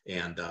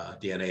and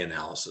DNA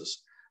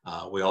analysis.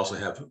 We also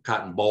have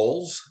cotton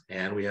bolls,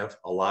 and we have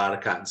a lot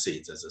of cotton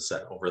seeds, as I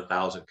said, over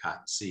 1,000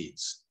 cotton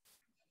seeds.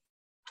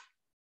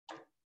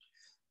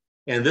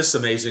 And this,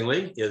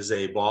 amazingly, is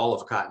a ball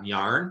of cotton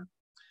yarn.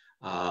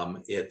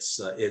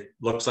 It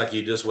looks like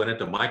you just went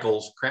into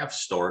Michael's craft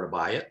store to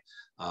buy it,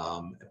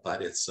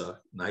 but it's a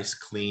nice,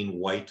 clean,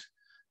 white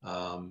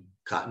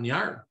cotton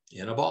yarn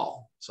in a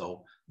ball.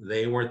 So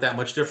they weren't that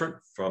much different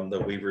from the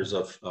weavers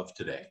of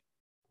today.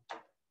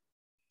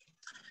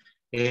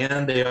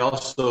 And they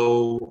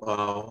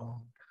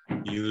also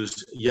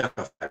used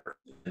yucca fiber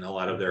in a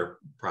lot of their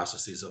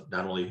processes of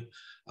not only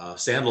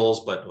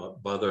sandals, but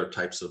other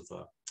types of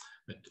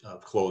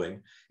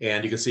clothing.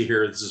 And you can see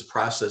here, this is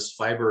processed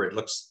fiber. It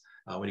looks,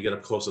 when you get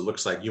up close, it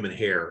looks like human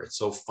hair. It's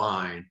so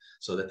fine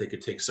so that they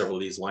could take several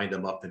of these, line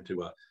them up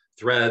into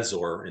threads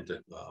or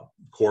into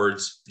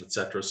cords,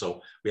 etc.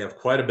 So we have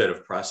quite a bit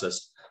of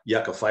processed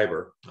yucca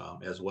fiber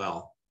as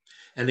well.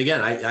 And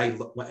again, I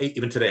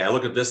even today, I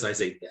look at this and I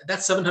say,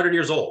 that's 700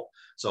 years old.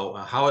 So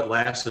how it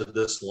lasted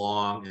this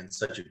long in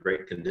such a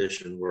great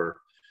condition, we're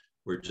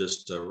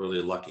just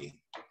really lucky.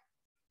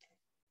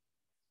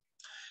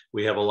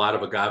 We have a lot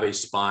of agave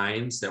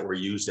spines that were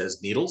used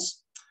as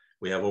needles.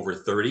 We have over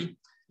 30.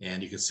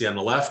 And you can see on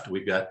the left,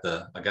 we've got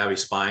the agave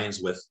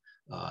spines with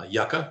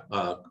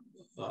yucca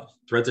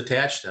threads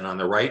attached. And on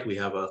the right, we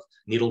have a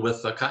needle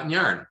with cotton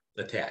yarn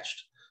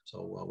attached.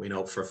 So we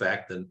know for a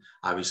fact that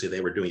obviously they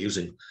were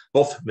using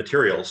both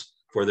materials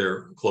for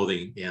their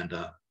clothing and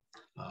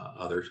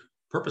other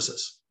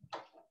purposes.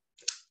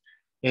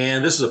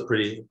 And this is a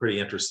pretty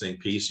interesting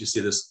piece. You see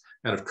this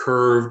kind of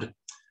curved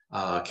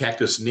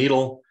cactus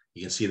needle.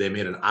 You can see they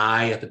made an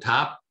eye at the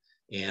top,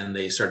 and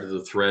they started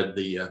to thread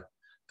the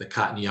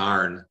cotton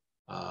yarn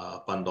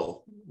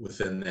bundle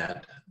within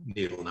that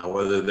needle. Now,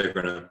 whether they're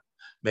going to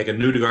make a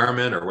new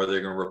garment or whether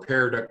they're going to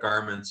repair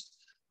garments,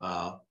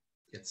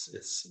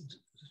 it's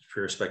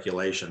pure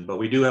speculation. But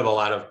we do have a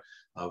lot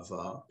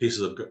of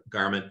pieces of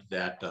garment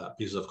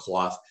pieces of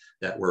cloth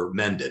that were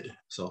mended.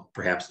 So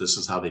perhaps this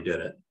is how they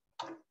did it.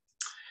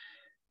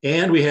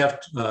 And we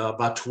have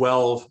about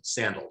 12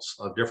 sandals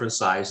of different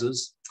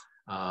sizes.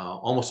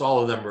 Almost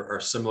all of them are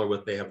similar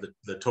with, they have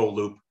the toe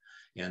loop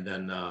and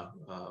then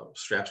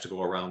straps to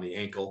go around the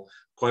ankle.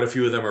 Quite a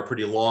few of them are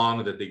pretty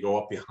long, that they go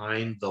up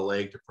behind the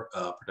leg to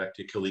protect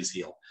the Achilles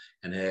heel,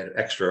 and they had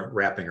extra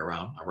wrapping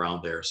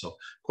around there. So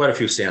quite a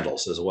few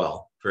sandals as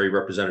well. Very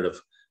representative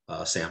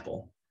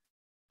sample.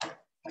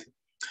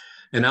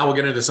 And now we'll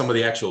get into some of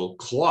the actual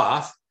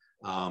cloth.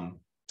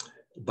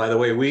 By the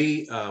way,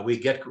 we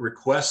get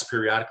requests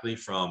periodically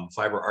from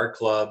fiber art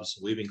clubs,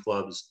 weaving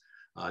clubs,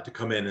 to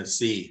come in and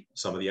see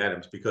some of the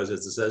items, because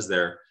as it says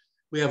there,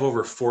 we have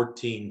over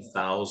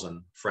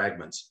 14,000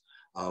 fragments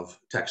of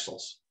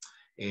textiles.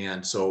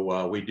 And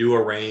so we do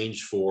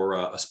arrange for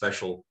a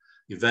special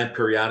event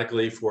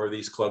periodically for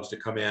these clubs to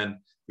come in.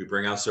 We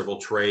bring out several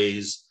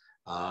trays.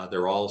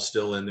 They're all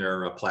still in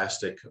their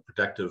plastic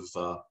protective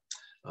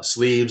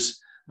sleeves,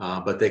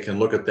 but they can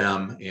look at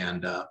them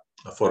and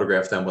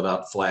photograph them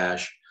without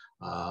flash.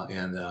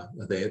 And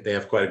they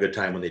have quite a good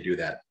time when they do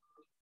that.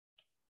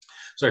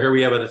 So here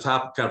we have at the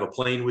top kind of a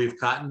plain weave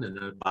cotton, and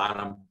at the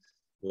bottom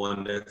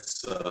one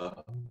that's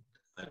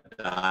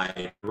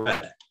dyed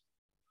red.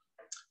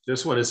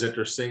 This one is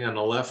interesting. On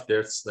the left,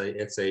 it's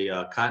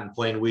a cotton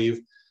plain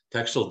weave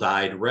textile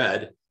dyed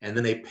red, and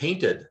then they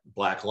painted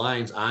black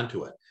lines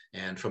onto it.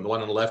 And from the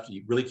one on the left,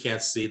 you really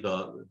can't see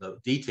the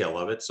detail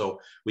of it. So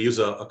we use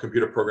a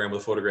computer program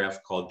with a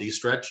photograph called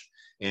D-Stretch,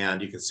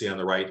 and you can see on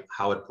the right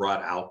how it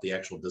brought out the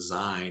actual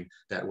design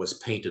that was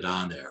painted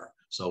on there.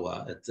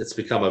 So it's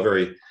become a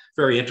very,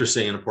 very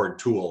interesting and important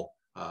tool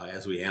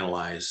as we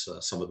analyze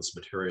some of this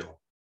material.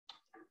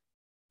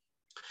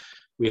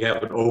 We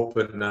have an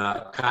open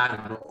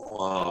cotton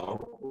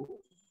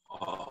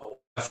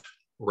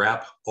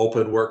wrap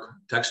open work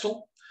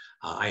textile.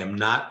 I am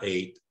not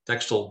a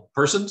textile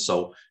person,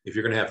 so if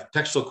you're going to have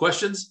textile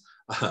questions,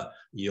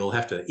 you'll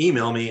have to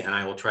email me and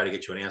I will try to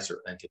get you an answer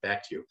and get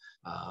back to you.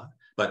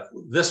 But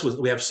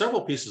we have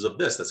several pieces of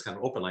this that's kind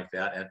of open like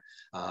that. And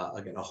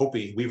again, a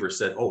Hopi weaver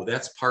said, oh,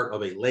 that's part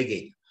of a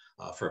legging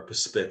for a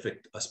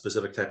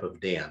specific type of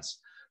dance.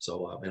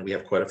 So, and we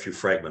have quite a few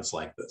fragments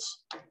like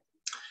this.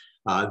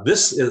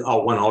 This is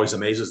one always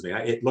amazes me.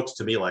 It looks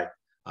to me like,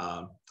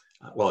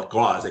 well,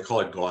 gauze, they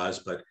call it gauze,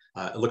 but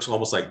it looks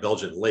almost like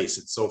Belgian lace.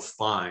 It's so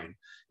fine.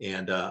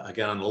 And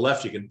again, on the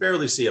left, you can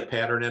barely see a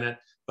pattern in it,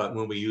 but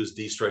when we use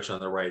D-Stretch on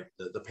the right,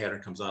 the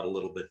pattern comes out a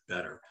little bit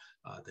better,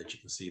 that you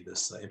can see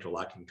this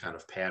interlocking kind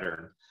of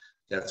pattern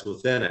that's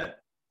within it.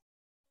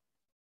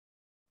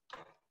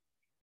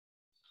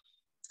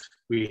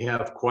 We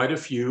have quite a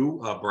few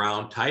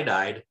brown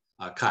tie-dyed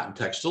cotton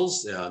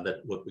textiles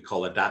that what we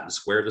call a dot and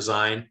square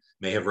design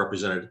may have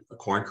represented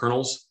corn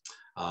kernels.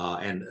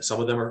 And some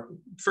of them are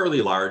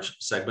fairly large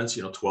segments,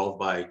 12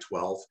 by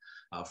 12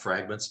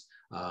 fragments,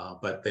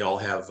 but they all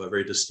have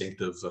very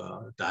distinctive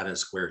dot and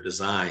square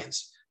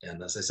designs.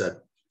 And as I said,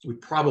 we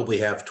probably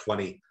have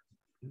 20,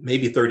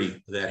 maybe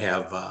 30 that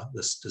have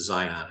this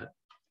design on it.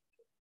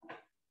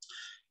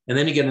 And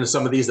then you get into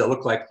some of these that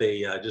look like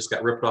they just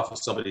got ripped off of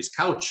somebody's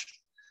couch.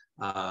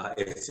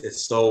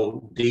 It's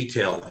so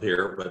detailed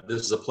here, but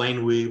this is a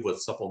plain weave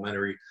with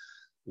supplementary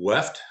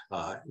weft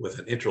with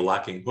an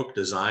interlocking hook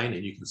design.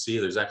 And you can see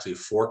there's actually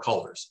 4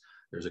 colors.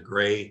 There's a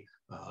gray,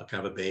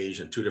 kind of a beige,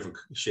 and 2 different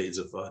shades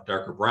of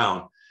darker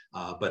brown.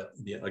 But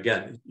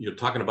again, you're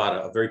talking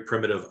about a very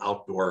primitive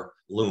outdoor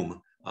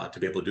loom to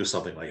be able to do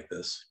something like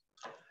this.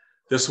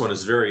 This one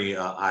is very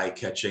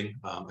eye-catching.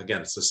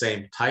 Again, it's the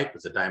same type.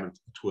 It's a diamond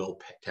twill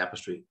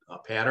tapestry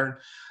pattern.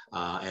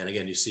 And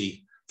again, you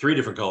see 3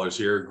 different colors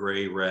here,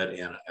 gray, red,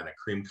 and a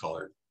cream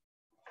colored.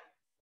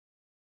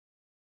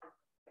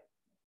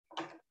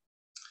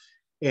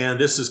 And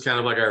this is kind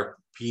of like our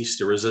piece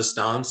de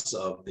resistance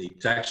of the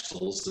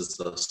textiles. It's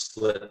a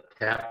slit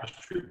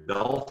tapestry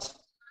belt.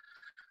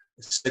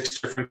 6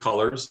 different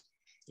colors.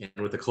 And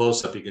with the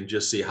close-up, you can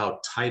just see how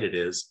tight it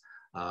is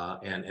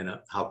and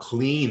how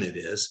clean it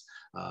is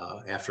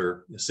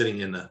after sitting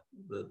in the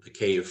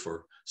cave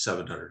for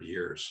 700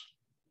 years.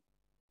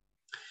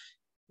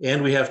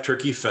 And we have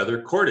turkey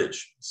feather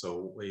cordage.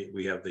 So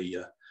we have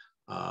the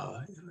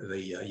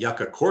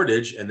yucca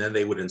cordage, and then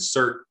they would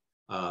insert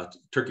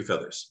turkey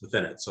feathers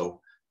within it.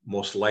 So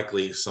most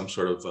likely some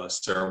sort of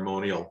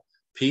ceremonial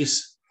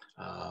piece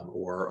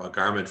or a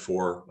garment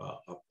for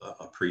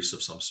a priest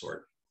of some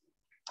sort.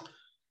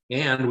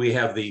 And we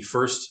have the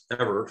first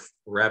ever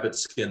rabbit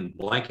skin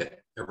blanket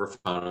ever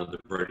found in the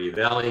Verde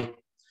Valley.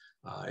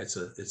 It's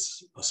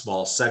a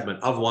small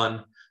segment of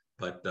one,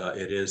 but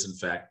it is in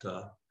fact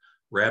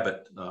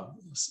rabbit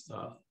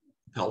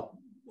pelt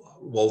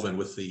woven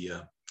with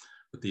the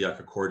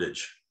yucca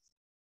cordage.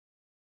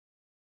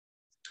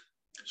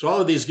 So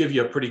all of these give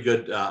you a pretty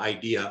good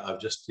idea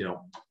of just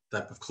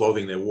type of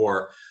clothing they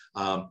wore.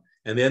 And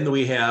then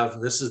we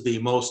have, this is the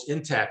most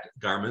intact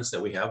garments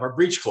that we have, are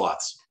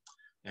breechcloths.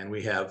 And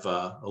we have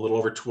a little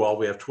over 12.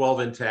 We have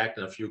 12 intact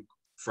and a few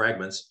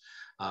fragments.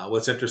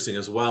 What's interesting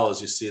as well is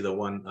you see the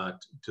one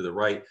to the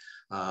right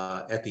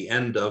at the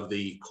end of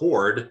the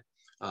cord.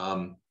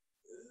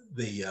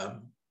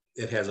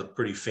 It has a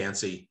pretty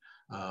fancy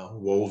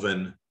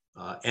woven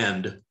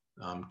end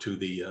to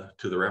the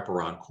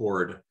wraparound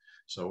cord.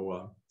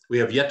 So we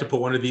have yet to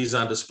put one of these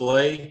on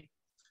display.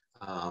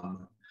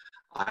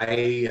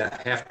 I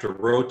have to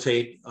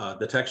rotate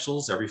the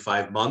textiles every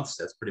 5 months.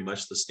 That's pretty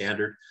much the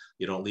standard.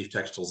 You don't leave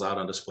textiles out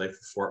on display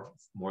for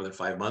more than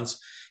 5 months,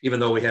 even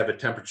though we have a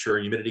temperature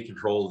and humidity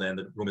controlled and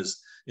the room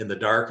is in the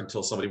dark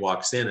until somebody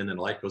walks in and then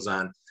the light goes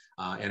on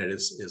and it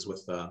is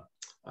with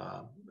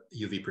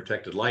UV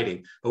protected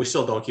lighting, but we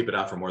still don't keep it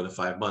out for more than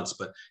 5 months.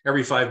 But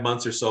every 5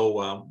 months or so,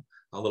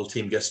 a little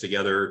team gets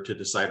together to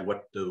decide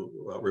what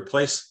to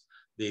replace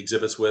the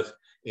exhibits with.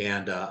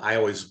 And I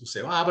always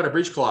say, well, how about a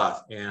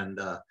breechcloth? And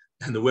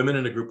the women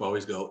in the group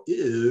always go,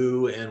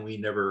 ew, and we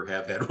never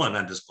have had one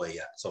on display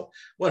yet. So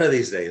one of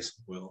these days,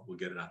 we'll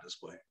get it on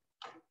display.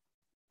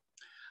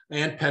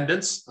 And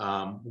pendants,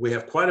 we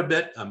have quite a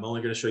bit. I'm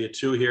only going to show you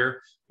 2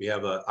 here. We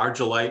have an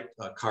argillite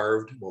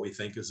carved, what we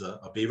think is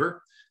a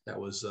beaver that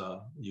was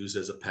used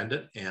as a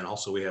pendant. And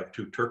also we have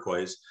 2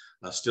 turquoise,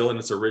 still in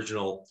its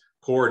original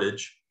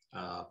cordage,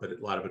 but a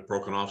lot of it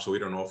broken off. So we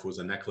don't know if it was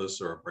a necklace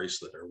or a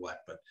bracelet or what,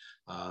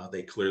 but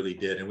they clearly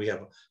did. And we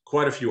have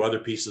quite a few other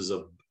pieces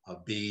of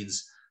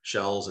beads,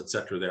 shells,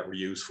 etc., that were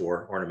used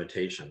for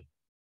ornamentation.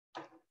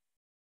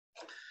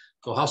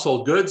 So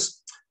household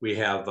goods, we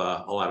have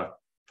a lot of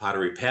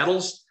pottery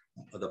paddles.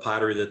 The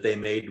pottery that they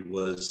made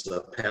was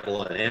a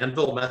paddle and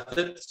anvil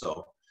method,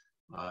 so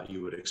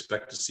you would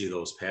expect to see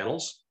those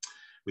paddles.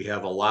 We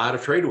have a lot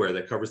of tradeware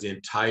that covers the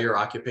entire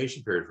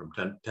occupation period from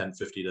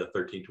 1050 to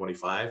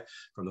 1325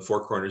 from the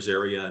Four Corners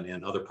area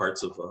and other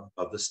parts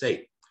of the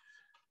state.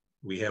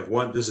 We have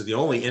one, this is the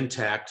only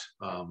intact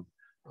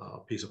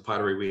piece of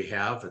pottery we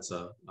have. It's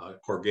a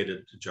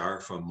corrugated jar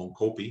from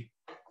Mokopi.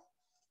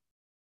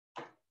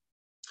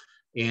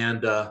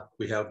 And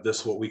we have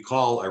this, what we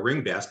call a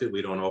ring basket.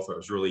 We don't know if it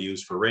was really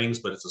used for rings,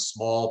 but it's a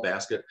small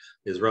basket,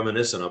 is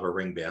reminiscent of a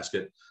ring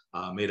basket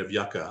made of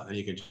yucca. And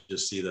you can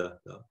just see the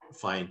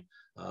fine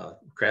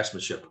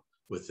craftsmanship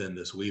within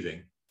this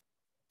weaving.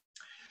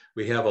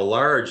 We have a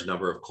large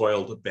number of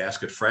coiled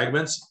basket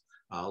fragments.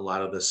 A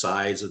lot of the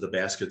sides of the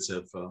baskets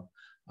have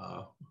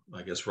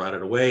I guess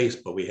rotted away,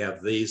 but we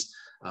have these.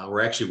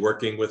 We're actually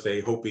working with a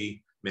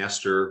Hopi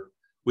master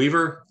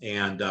weaver,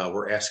 and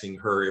we're asking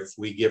her if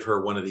we give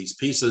her one of these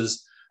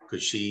pieces,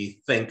 could she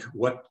think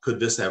what could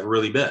this have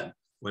really been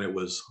when it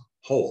was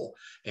whole?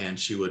 And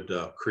she would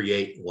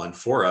create one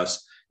for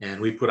us, and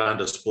we put on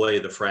display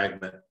the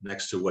fragment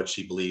next to what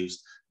she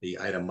believes the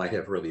item might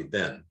have really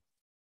been.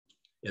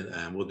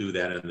 And we'll do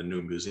that in the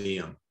new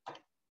museum.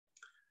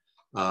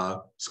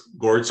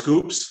 Gourd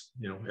scoops.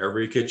 You know,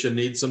 every kitchen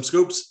needs some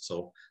scoops,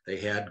 so they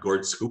had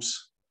gourd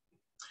scoops.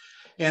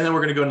 And then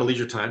we're going to go into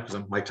leisure time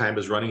because my time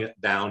is running it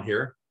down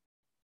here.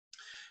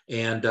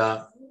 And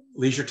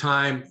leisure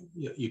time,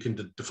 you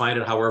can define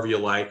it however you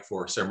like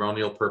for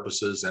ceremonial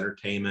purposes,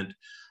 entertainment,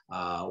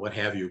 what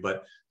have you.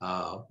 But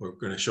we're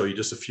going to show you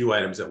just a few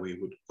items that we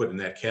would put in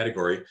that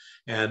category.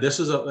 And this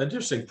is an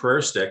interesting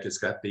prayer stick. It's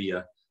got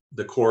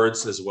the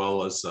cords as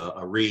well as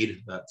a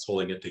reed that's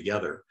holding it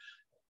together.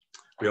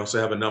 We also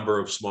have a number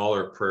of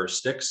smaller prayer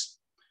sticks.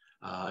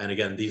 And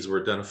again, these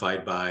were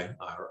identified by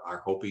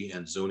our Hopi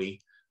and Zuni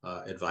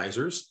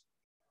advisors.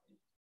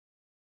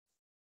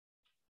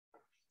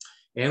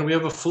 And we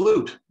have a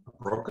flute,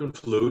 a broken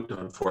flute,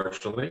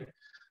 unfortunately.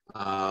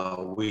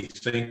 We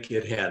think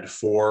it had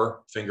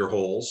 4 finger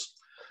holes,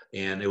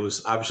 and it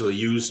was obviously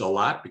used a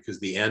lot because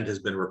the end has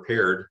been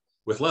repaired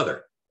with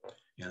leather.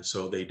 And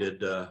so they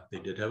did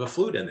have a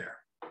flute in there.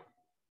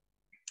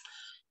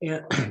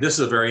 And this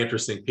is a very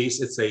interesting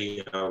piece. It's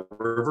a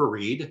river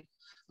reed,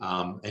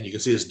 and you can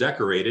see it's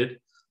decorated.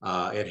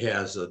 It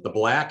has, the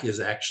black is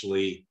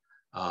actually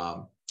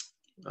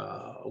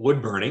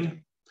wood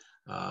burning,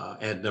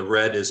 and the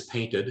red is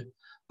painted.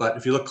 But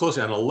if you look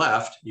closely on the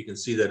left, you can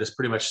see that it's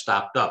pretty much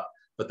stopped up.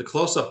 But the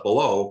close-up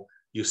below,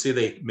 you see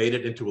they made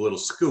it into a little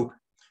scoop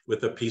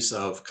with a piece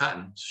of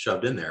cotton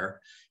shoved in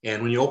there.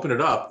 And when you open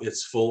it up,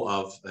 it's full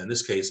of, in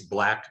this case,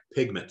 black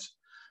pigment.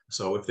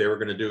 So if they were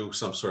going to do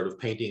some sort of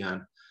painting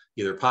on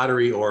either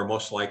pottery or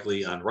most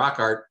likely on rock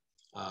art,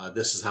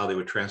 this is how they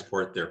would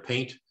transport their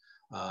paint.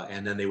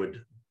 And then they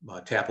would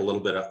tap a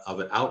little bit of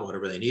it out,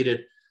 whatever they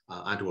needed,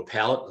 onto a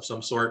pallet of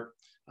some sort,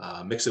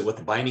 mix it with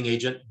a binding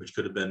agent, which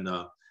could have been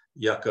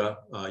yucca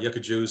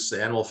juice,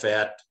 animal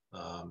fat,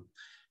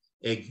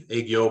 egg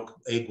yolk,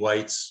 egg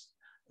whites,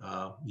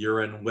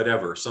 urine,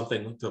 whatever,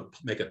 something to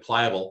make it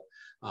pliable.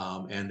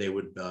 And they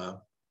would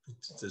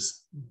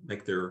just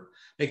make their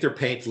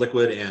paint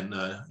liquid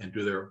and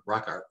do their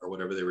rock art or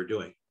whatever they were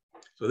doing.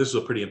 So this is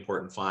a pretty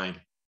important find.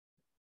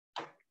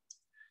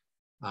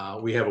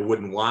 We have a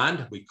wooden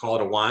wand. We call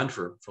it a wand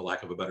for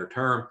lack of a better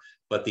term,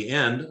 but the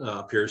end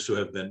appears to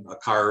have been a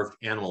carved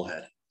animal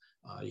head.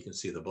 You can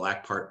see the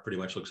black part pretty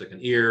much looks like an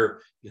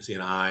ear. You can see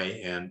an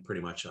eye and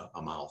pretty much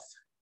a mouth.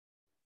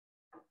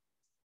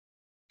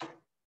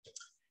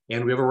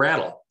 And we have a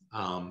rattle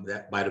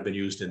that might have been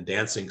used in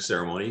dancing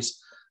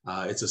ceremonies.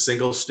 It's a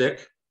single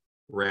stick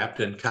wrapped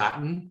in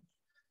cotton,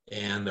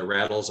 and the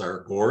rattles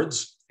are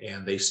gourds,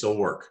 and they still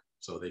work.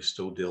 So they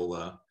still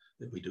deal.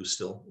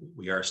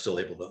 We are still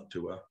able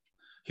to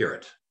hear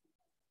it.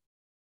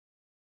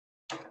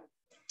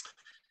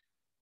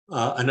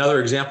 Another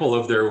example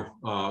of their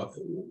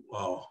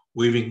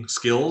weaving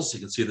skills, you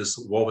can see this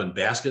woven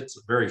basket. It's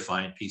a very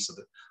fine piece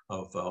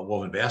of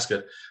woven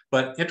basket.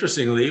 But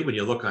interestingly, when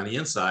you look on the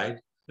inside,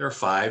 there are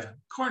 5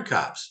 corn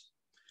cobs.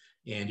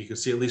 And you can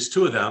see at least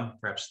 2 of them,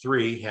 perhaps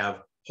 3,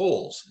 have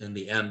holes in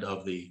the end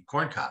of the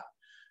corn cob.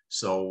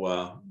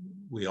 So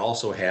we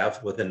also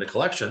have within the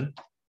collection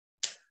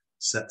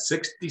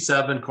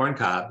 67 corn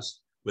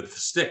cobs with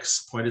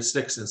sticks, pointed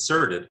sticks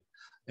inserted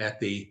at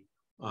the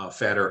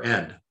fatter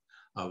end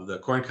of the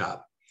corn cob.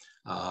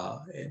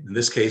 In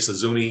this case, a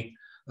Zuni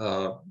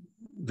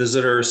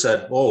visitor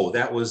said, "Oh,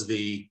 that was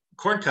the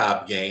corn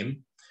cob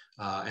game,"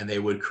 and they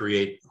would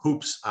create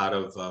hoops out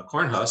of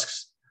corn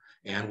husks.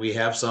 And we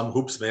have some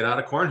hoops made out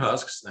of corn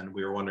husks, and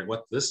we were wondering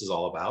what this is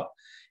all about.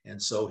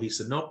 And so he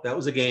said, "Nope, that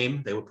was a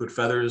game. They would put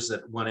feathers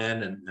at one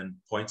end and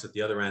points at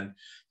the other end,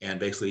 and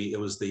basically it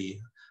was the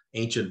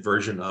ancient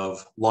version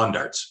of lawn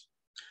darts."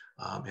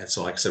 And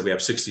so, like I said, we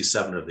have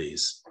 67 of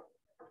these.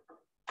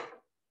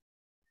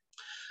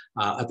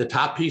 At the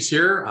top piece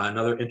here,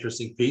 another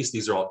interesting piece.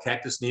 These are all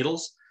cactus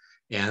needles,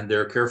 and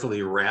they're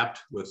carefully wrapped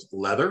with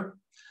leather.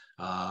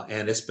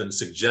 And it's been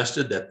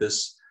suggested that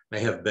this may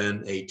have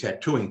been a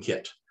tattooing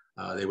kit.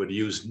 They would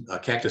use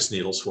cactus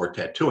needles for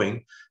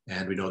tattooing,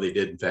 and we know they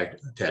did, in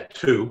fact,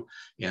 tattoo.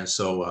 And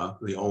so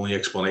the only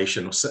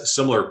explanation,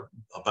 similar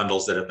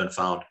bundles that have been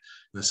found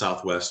in the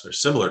Southwest are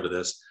similar to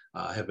this,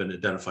 have been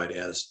identified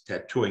as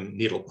tattooing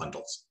needle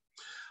bundles.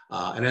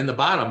 And in the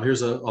bottom,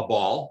 here's a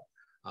ball.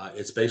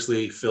 It's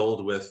basically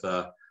filled with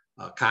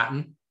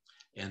cotton,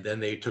 and then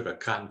they took a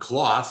cotton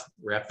cloth,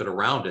 wrapped it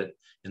around it,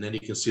 and then you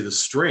can see the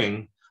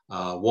string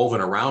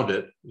woven around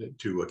it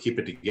to keep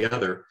it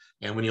together.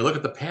 And when you look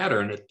at the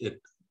pattern,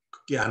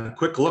 on a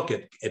quick look,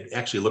 it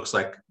actually looks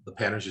like the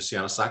patterns you see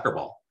on a soccer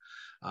ball.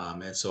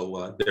 And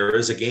so there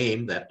is a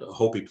game that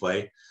Hopi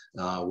play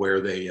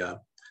where the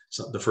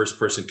first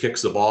person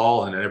kicks the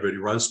ball, and then everybody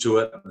runs to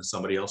it, and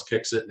somebody else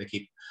kicks it, and they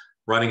keep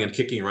running and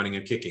kicking, running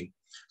and kicking.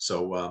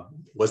 So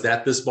was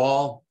that this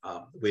ball?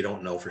 We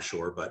don't know for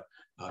sure, but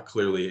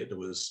clearly it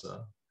was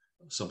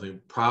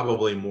something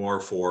probably more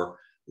for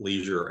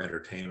leisure or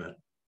entertainment.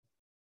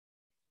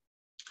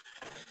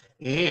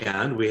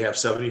 And we have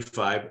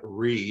 75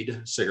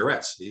 reed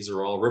cigarettes. These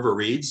are all river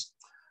reeds.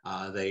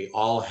 They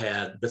all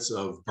had bits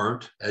of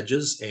burnt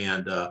edges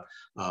and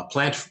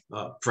plant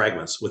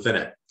fragments within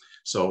it.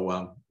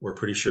 So we're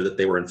pretty sure that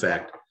they were in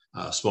fact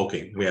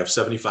smoking. We have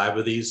 75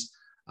 of these.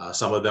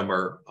 Some of them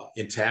are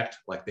intact,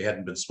 like they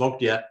hadn't been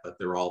smoked yet, but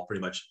they're all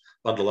pretty much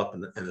bundled up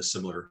in a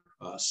similar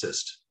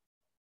cyst.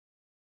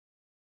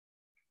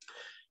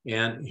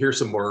 And here's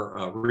some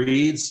more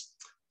reeds.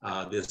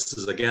 This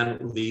is,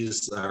 again,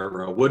 these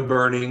are wood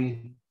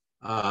burning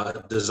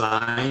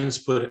designs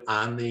put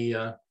on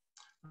the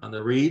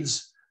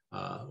reeds.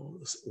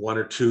 One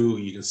or two,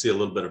 you can see a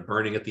little bit of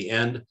burning at the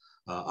end.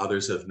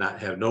 Others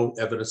have no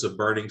evidence of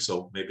burning,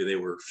 so maybe they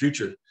were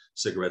future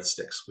cigarette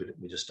sticks.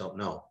 We just don't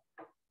know.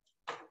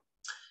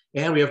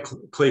 And we have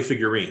clay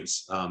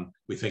figurines.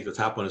 We think the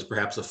top one is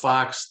perhaps a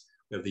fox.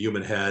 We have the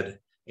human head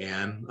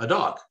and a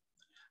dog.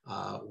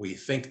 We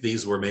think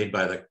these were made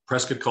by the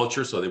Prescott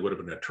culture, so they would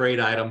have been a trade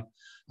item.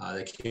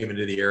 They came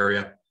into the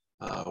area.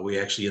 We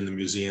actually in the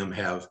museum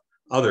have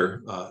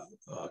other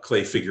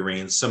clay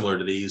figurines similar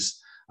to these,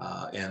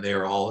 and they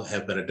all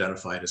have been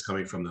identified as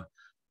coming from the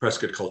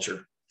Prescott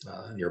culture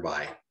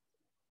nearby.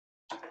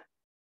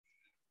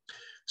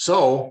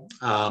 So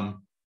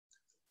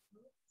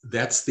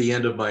that's the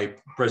end of my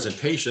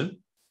presentation.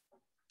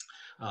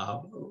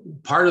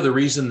 Part of the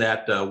reason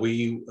that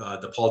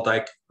Paul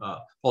Dyck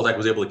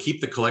was able to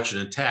keep the collection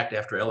intact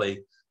after LA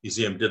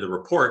Museum did the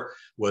report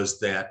was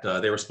that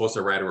they were supposed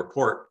to write a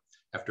report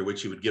after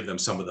which he would give them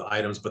some of the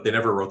items, but they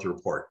never wrote the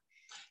report.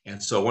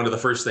 And so one of the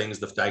first things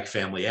the Dyck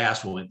family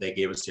asked when they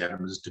gave us the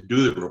items is to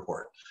do the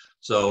report.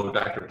 So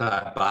Dr.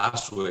 Todd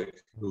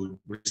Bostwick, who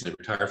recently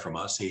retired from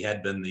us, he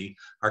had been the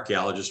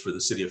archaeologist for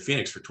the city of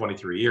Phoenix for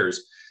 23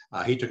 years.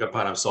 He took it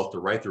upon himself to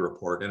write the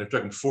report, and it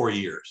took him 4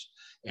 years.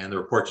 And the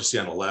report you see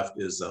on the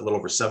left is a little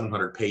over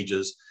 700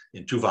 pages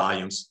in 2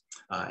 volumes.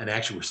 And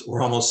actually,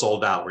 we're almost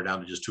sold out. We're down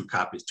to just 2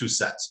 copies, 2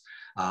 sets.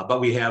 But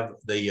we have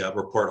the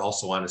report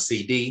also on a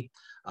CD.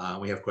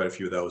 We have quite a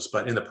few of those.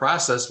 But in the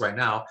process right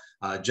now,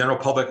 general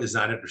public is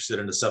not interested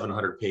in a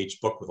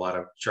 700-page book with a lot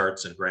of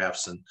charts and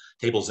graphs and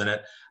tables in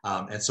it.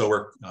 And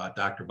so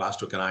Dr.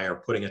 Bostwick and I are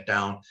putting it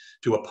down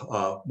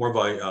to more of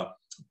a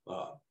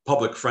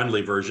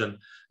public-friendly version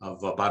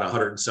of about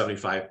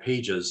 175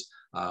 pages.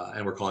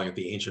 And we're calling it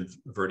the Ancient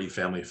Verde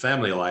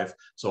Family Life.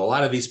 So a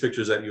lot of these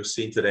pictures that you've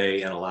seen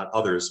today and a lot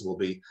others will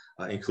be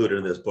included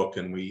in this book,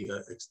 and we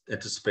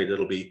anticipate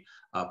it'll be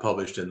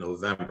published in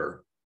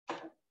November.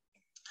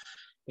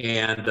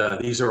 And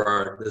this is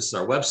our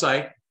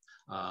website.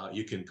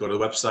 You can go to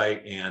the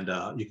website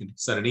and you can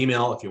send an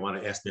email if you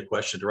want to ask me a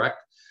question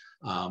direct.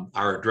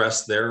 Our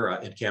address there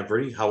in Camp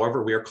Verde.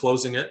 However, we are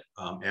closing it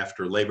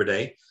after Labor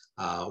Day.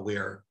 We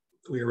are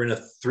in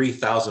a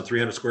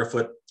 3,300 square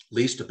foot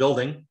leased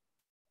building.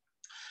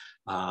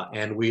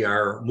 And we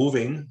are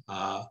moving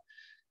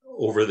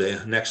over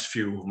the next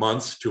few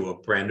months to a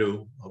brand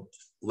new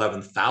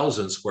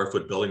 11,000 square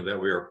foot building that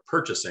we are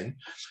purchasing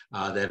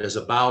that is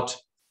about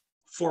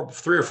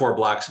 3 or 4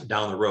 blocks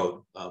down the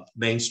road.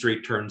 Main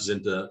Street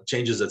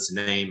changes its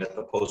name at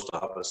the post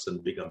office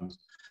and becomes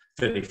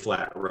Finney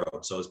Flat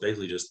Road. So it's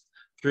basically just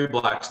 3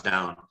 blocks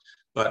down.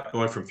 But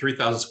going from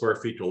 3,000 square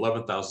feet to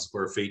 11,000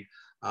 square feet,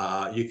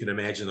 you can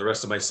imagine the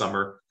rest of my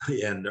summer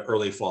and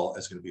early fall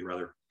is going to be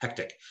rather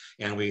hectic.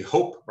 And we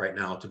hope right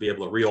now to be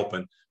able to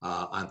reopen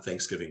on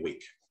Thanksgiving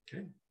week.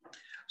 Okay.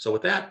 So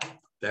with that,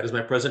 that is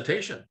my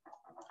presentation.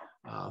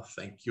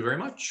 Thank you very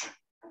much.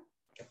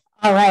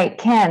 All right,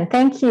 Ken,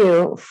 thank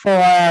you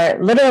for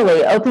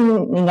literally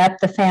opening up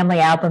the family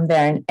album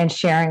there and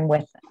sharing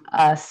with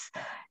us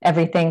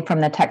everything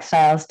from the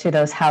textiles to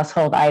those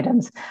household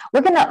items.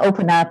 We're going to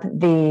open up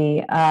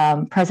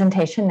the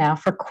presentation now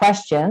for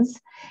questions.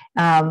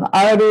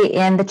 Already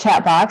in the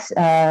chat box,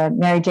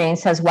 Mary Jane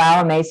says,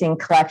 wow, amazing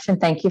collection.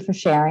 Thank you for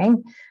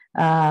sharing.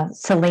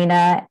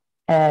 Selena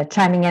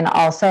chiming in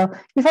also.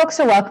 You folks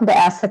are welcome to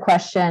ask the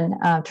question,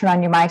 turn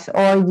on your mics,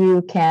 or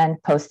you can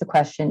post the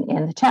question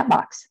in the chat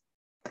box.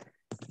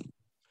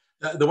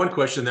 The one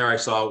question there I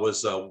saw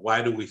was,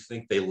 why do we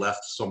think they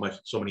left so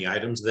many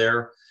items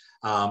there?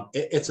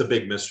 It's a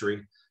big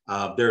mystery.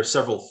 There are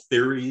several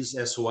theories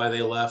as to why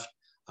they left.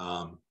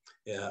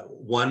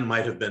 One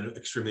might have been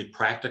extremely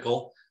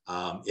practical.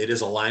 It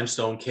is a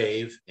limestone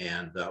cave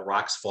and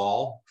rocks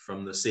fall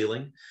from the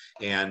ceiling.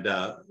 And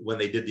when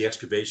they did the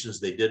excavations,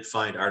 they did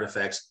find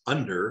artifacts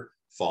under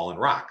fallen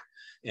rock.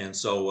 And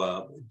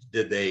so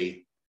did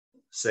they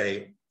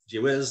say, gee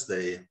whiz,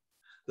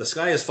 the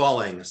sky is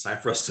falling, it's time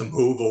for us to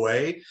move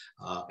away,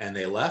 and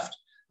they left.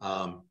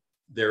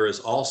 There is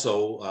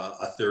also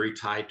a theory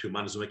tied to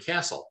Montezuma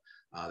Castle.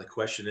 The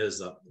question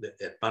is,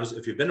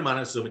 if you've been to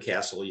Montezuma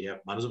Castle, you have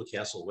Montezuma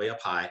Castle way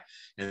up high,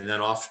 and then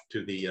off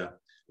to the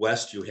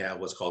west, you have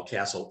what's called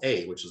Castle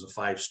A, which is a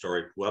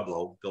 5-story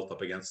pueblo built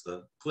up against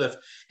the cliff,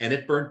 and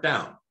it burnt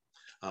down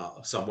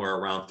somewhere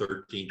around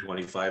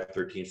 1325,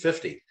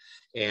 1350.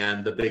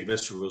 And the big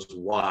mystery was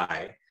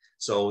why.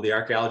 So the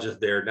archaeologists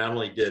there not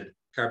only did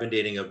carbon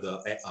dating of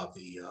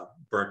the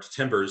burnt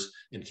timbers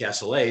in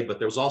Castle A, but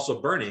there was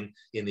also burning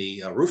in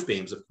the roof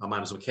beams of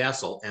Montezuma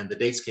Castle, and the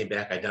dates came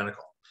back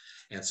identical.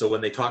 And so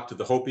when they talked to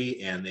the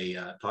Hopi and they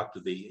talked to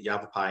the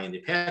Yavapai and the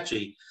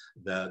Apache,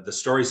 the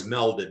stories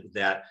melded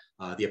that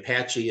the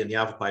Apache and the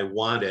Yavapai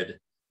wanted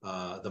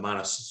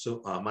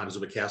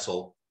Montezuma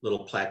Castle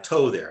little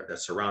plateau there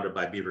that's surrounded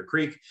by Beaver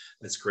Creek.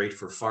 That's great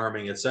for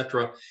farming,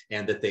 etc.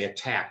 And that they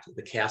attacked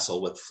the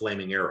castle with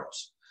flaming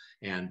arrows.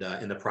 And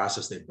in the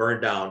process, they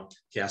burned down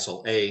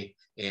Castle A,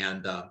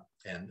 and the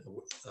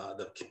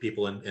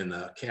people in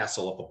the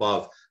castle up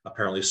above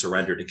apparently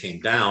surrendered and came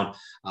down.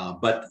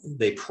 But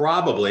they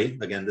probably,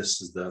 again,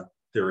 this is the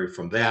theory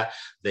from that,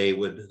 they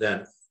would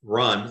then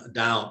run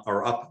down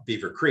or up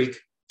Beaver Creek,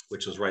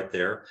 which was right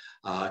there,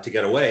 to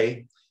get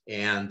away.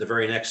 And the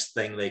very next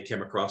thing they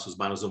came across was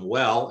Montezuma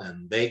Well,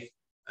 and they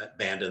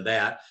abandoned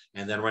that.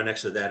 And then right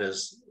next to that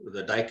is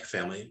the Dyck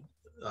family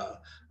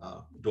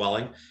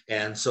dwelling.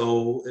 And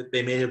so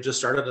they may have just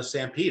started a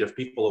stampede of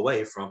people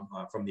away from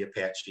the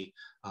Apache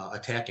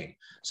attacking.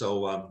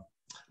 So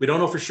we don't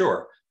know for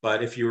sure,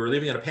 but if you were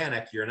leaving in a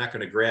panic, you're not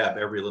going to grab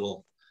every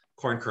little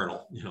corn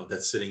kernel,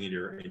 that's sitting in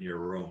your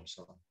room.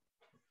 So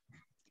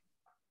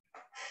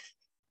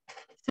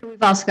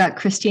we've also got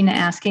Christina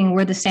asking,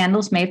 were the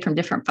sandals made from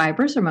different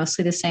fibers or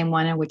mostly the same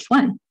one, and which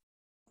one?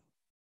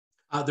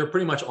 They're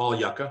pretty much all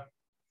yucca.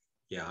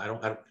 Yeah,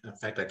 in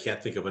fact, I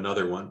can't think of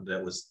another one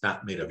that was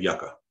not made of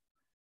yucca.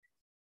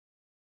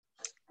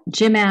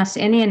 Jim asked,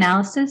 any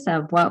analysis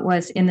of what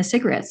was in the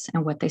cigarettes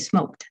and what they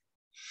smoked?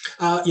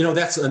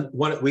 That's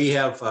one we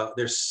have.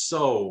 There's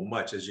so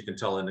much, as you can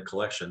tell, in the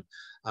collection.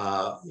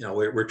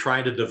 We're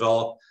trying to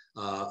develop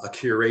a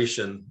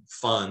curation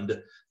fund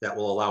that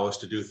will allow us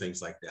to do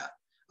things like that.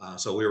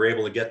 So we were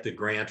able to get the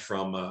grant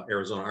from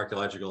Arizona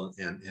Archaeological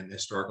and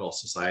Historical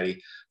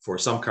Society for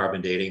some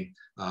carbon dating.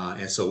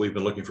 And so we've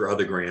been looking for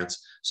other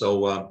grants.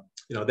 So,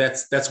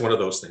 that's one of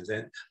those things.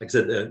 And like I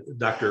said,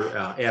 Dr.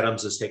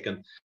 Adams has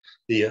taken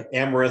the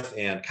amaranth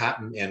and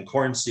cotton and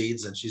corn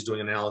seeds, and she's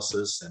doing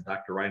analysis. And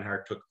Dr.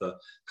 Reinhardt took the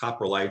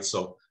coprolites.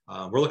 So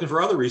we're looking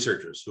for other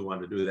researchers who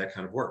want to do that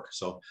kind of work.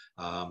 So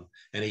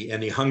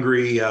any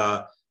hungry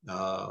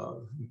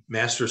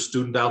master's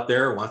student out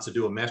there wants to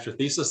do a master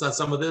thesis on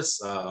some of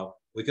this,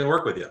 we can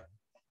work with you.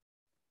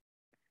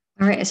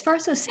 All right. As far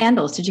as those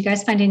sandals, did you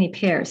guys find any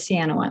pairs?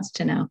 Sienna wants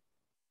to know.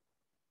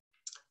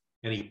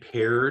 Any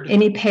paired?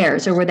 Any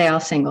pairs, or were they all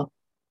single?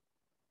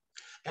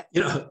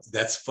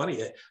 That's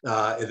funny.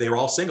 They were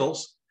all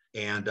singles,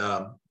 and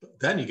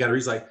then you got to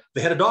realize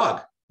they had a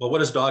dog. Well, what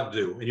does dog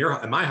do?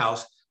 In my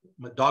house,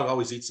 my dog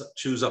always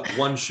chews up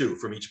one shoe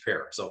from each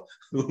pair. So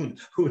who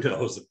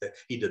knows if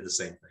he did the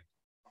same thing.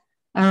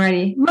 All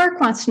righty. Mark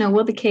wants to know,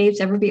 will the caves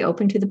ever be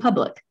open to the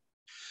public?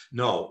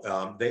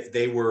 No,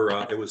 they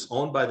were, it was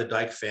owned by the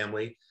Dyck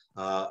family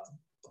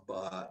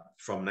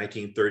from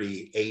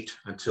 1938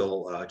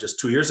 until just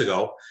 2 years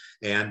ago,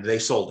 and they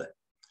sold it.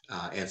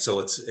 And so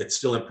it's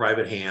still in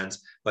private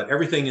hands, but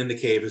everything in the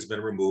cave has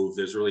been removed.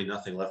 There's really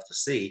nothing left to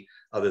see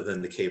other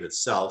than the cave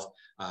itself.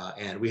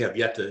 And we have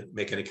yet to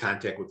make any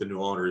contact with the new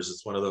owners.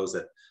 It's one of those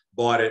that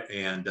bought it,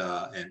 and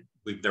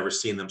we've never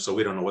seen them, so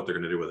we don't know what they're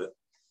going to do with it.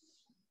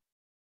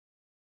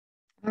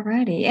 All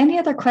righty. Any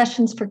other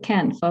questions for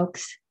Ken,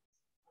 folks?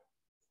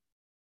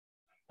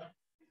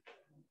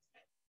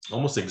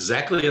 Almost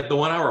exactly at the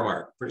 1 hour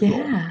mark. Pretty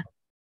cool.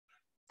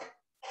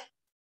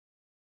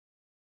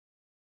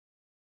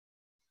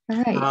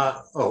 All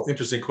right.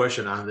 Interesting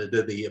question on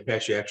did the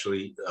Apache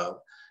actually,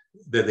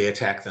 did they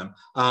attack them?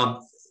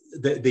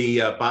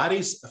 The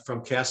bodies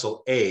from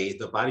Castle A,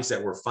 the bodies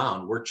that were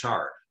found were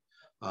charred.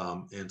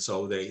 And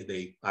so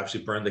they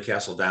obviously burned the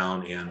castle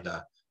down, and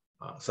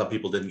some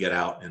people didn't get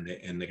out, and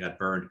they got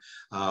burned.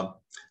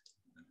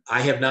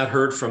 I have not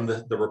heard from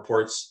the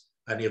reports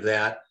any of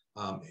that.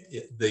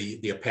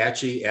 The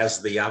Apache,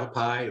 as the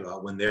Yavapai,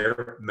 when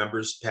their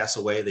members pass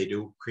away, they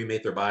do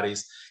cremate their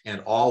bodies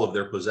and all of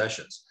their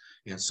possessions.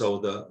 And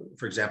so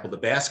for example, the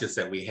baskets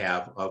that we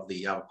have of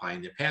the Yavapai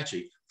and the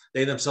Apache,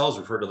 they themselves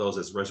refer to those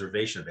as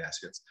reservation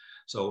baskets.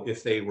 So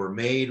if they were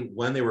made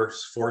when they were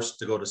forced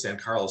to go to San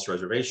Carlos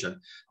Reservation,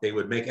 they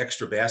would make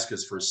extra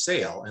baskets for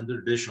sale in the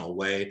traditional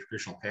way,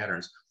 traditional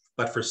patterns,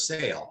 but for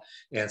sale.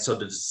 And so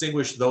to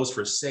distinguish those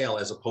for sale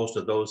as opposed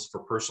to those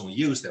for personal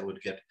use that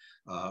would get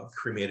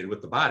cremated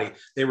with the body,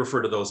 they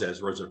refer to those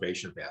as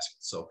reservation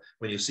baskets. So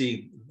when you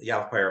see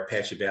Yavapai or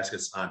Apache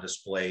baskets on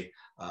display,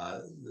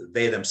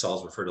 they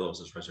themselves refer to those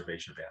as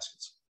reservation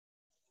baskets.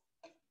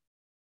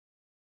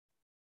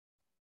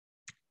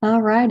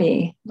 All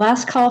righty.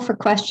 Last call for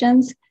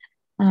questions.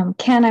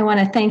 Ken, I want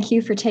to thank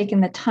you for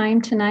taking the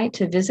time tonight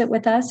to visit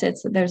with us.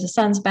 There's a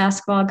Suns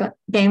basketball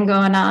game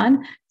going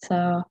on,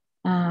 so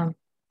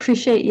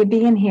appreciate you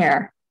being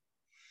here.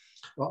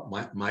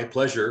 Well, my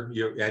pleasure.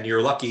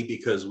 You're lucky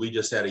because we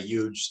just had a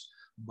huge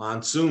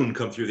monsoon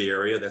come through the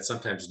area that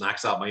sometimes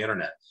knocks out my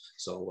internet.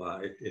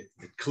 So it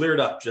cleared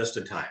up just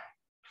in time.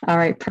 All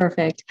right,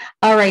 perfect.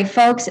 All right,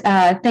 folks,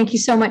 thank you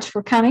so much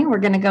for coming. We're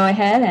going to go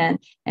ahead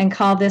and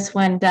call this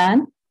one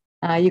done.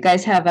 You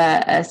guys have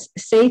a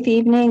safe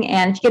evening,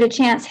 and if you get a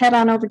chance, head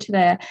on over to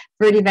the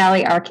Verde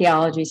Valley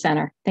Archaeology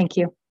Center. Thank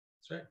you.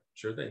 That's right.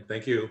 Sure thing.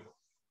 Thank you.